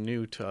was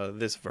new to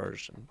this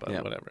version,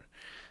 but whatever.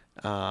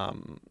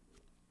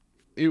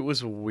 It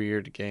was a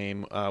weird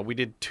game. We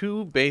did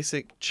 2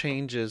 basic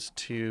changes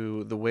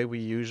to the way we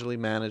usually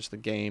manage the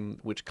game,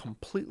 which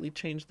completely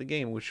changed the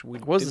game, which we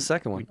What was the didn't-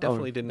 second one? We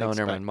definitely didn't expect.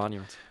 never mind.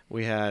 Monuments.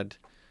 We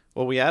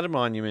added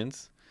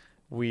monuments.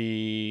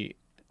 We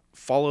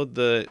followed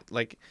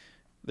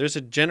there's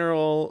a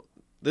general,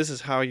 this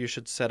is how you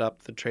should set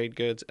up the trade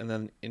goods. And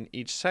then in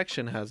each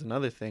section has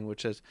another thing,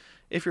 which is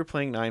if you're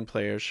playing 9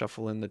 players,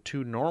 shuffle in the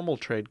 2 normal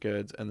trade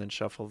goods and then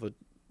shuffle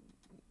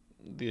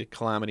the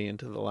calamity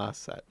into the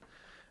last set.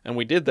 And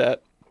we did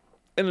that,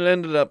 and it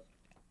ended up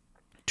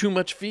too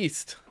much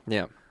feast.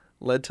 Yeah.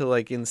 Led to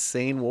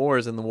insane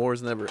wars, and the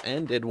wars never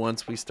ended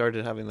once we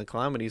started having the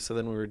calamities. So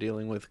then we were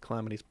dealing with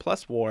calamities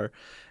plus war,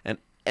 and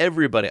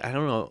everybody, I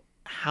don't know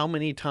how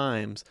many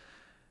times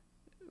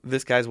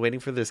this guy's waiting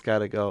for this guy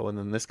to go, and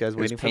then this guy's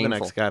was waiting for the next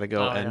painful. guy to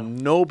go, Oh, and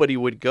yeah. nobody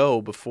would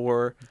go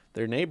before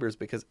their neighbors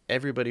because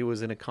everybody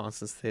was in a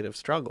constant state of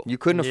struggle. You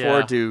couldn't Yeah.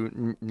 afford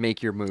to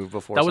make your move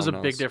before. That was a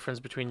someone big else. difference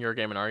between your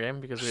game and our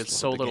game because we had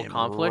Slowed so the little game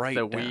conflict right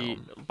that we,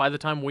 down. by the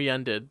time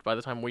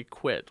we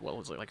quit, what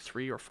was it, like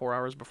 3 or 4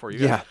 hours before you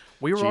Yeah. guys,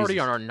 we were already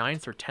Jesus. on our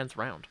 9th or 10th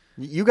round.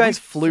 You guys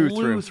flew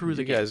through through.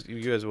 the game.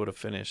 You guys would have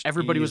finished.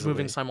 Everybody was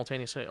moving easily.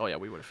 simultaneously. Oh yeah,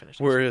 we would have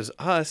finished. Whereas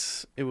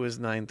us, it was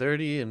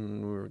 9:30,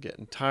 and we were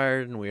getting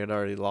tired, and we had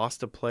already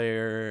lost a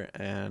player,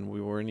 and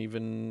we weren't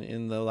even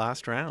in the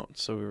last round.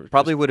 So we were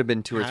Probably just, would have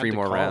been 2 or had 3 to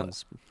more call it.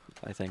 rounds,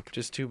 I think.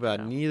 just too bad.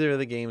 Yeah. Neither of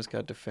the games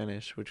got to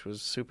finish, which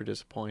was super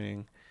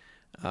disappointing.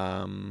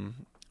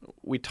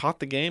 We taught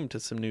the game to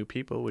some new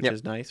people, which Yep.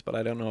 is nice, but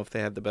I don't know if they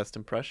had the best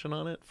impression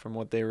on it. From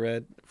what they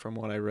read, from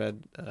what I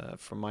read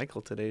from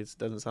Michael today, it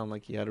doesn't sound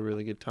like he had a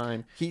really good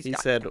time. He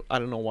said, "I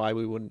don't know why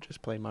we wouldn't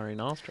just play Mare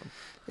Nostrum."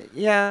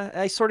 Yeah,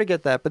 I sort of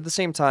get that, but at the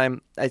same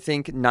time, I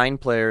think 9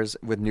 players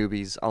with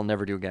newbies, I'll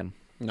never do again.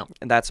 No.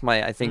 And that's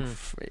my. I think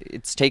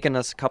it's taken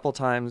us a couple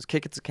times,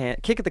 kick at the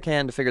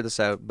can to figure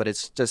this out. But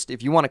it's just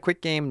if you want a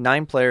quick game,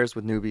 9 players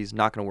with newbies,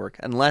 not going to work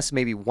unless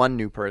maybe 1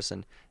 new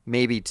person,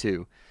 maybe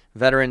 2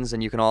 veterans,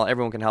 and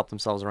everyone can help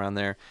themselves around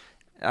there.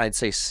 I'd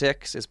say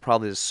 6 is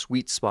probably the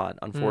sweet spot,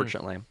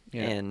 unfortunately,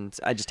 Yeah. and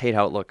I just hate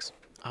how it looks.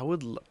 I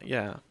would,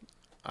 yeah.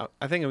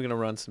 I think I'm gonna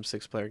run some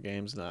 6-player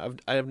games now.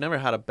 I've never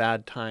had a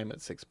bad time at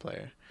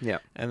 6-player. Yeah.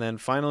 And then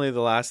finally,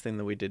 the last thing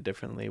that we did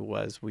differently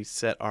was we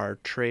set our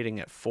trading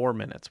at 4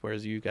 minutes,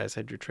 whereas you guys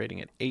had your trading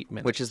at 8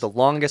 minutes. Which is the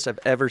longest I've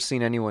ever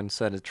seen anyone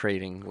set a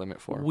trading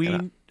limit for.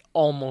 We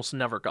almost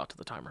never got to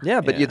the timer.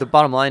 Yeah, but Yeah. the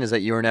bottom line is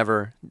that you were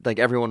never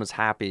everyone was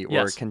happy or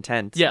Yes.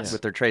 content Yes.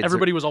 with their trades.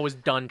 Everybody was always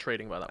done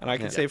trading by that And point. I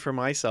can say for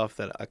myself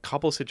that a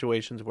couple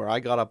situations where I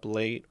got up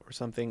late or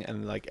something,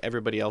 and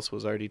everybody else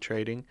was already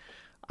trading,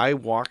 I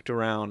walked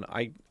around.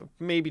 I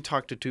maybe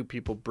talked to 2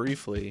 people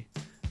briefly,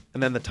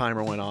 and then the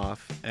timer went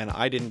off, and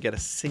I didn't get a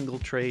single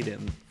trade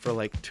in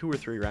for 2 or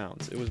 3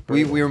 rounds. It was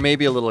we brutal. were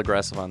maybe a little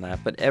aggressive on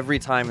that, but every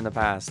time in the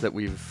past that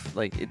we've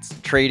it's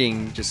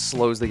trading just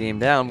slows the game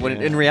down.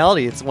 When in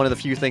reality, it's one of the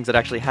few things that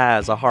actually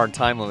has a hard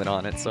time limit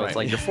on it. So it's Right.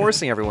 like you're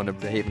forcing everyone to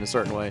behave in a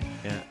certain way.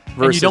 Yeah.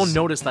 And you don't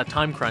notice that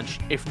time crunch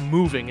if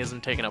moving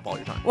isn't taking up all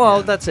your time.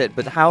 Well, that's it.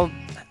 But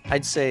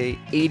I'd say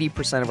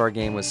 80% of our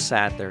game was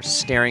sat there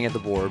staring at the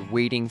board,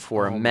 waiting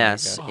for a Oh my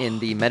mess God. in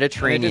the And it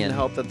Mediterranean. didn't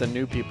help that the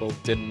new people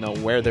didn't know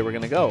where they were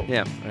going to go.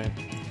 Yeah. Right.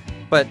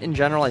 But in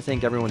general, I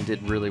think everyone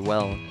did really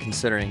well,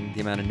 considering the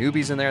amount of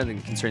newbies in there,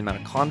 considering the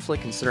amount of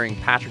conflict, considering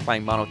Patrick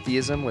buying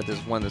monotheism with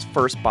one of his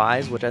first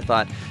buys, which I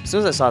thought, as soon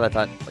as I saw that,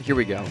 I thought, here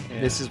we go.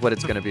 Yeah. This is what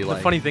it's going to be The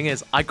like. funny thing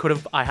is, I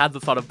had the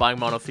thought of buying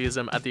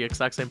monotheism at the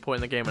exact same point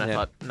in the game, and I Yeah.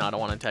 thought, no, I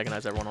don't want to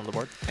antagonize everyone on the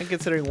board. And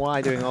considering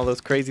why doing all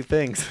those crazy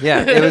things.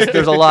 Yeah,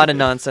 there's a lot of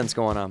nonsense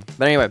going on.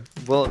 But anyway,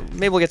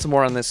 maybe we'll get some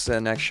more on this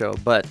next show.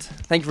 But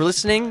thank you for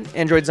listening.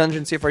 Android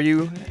Dungeon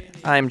CFRU.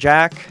 I'm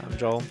Jack. I'm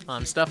Joel.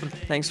 I'm Stefan.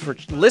 Thanks for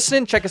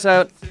listening. Check us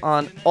out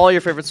on all your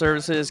favorite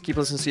services. Keep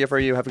listening to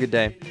CFRU. Have a good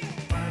day.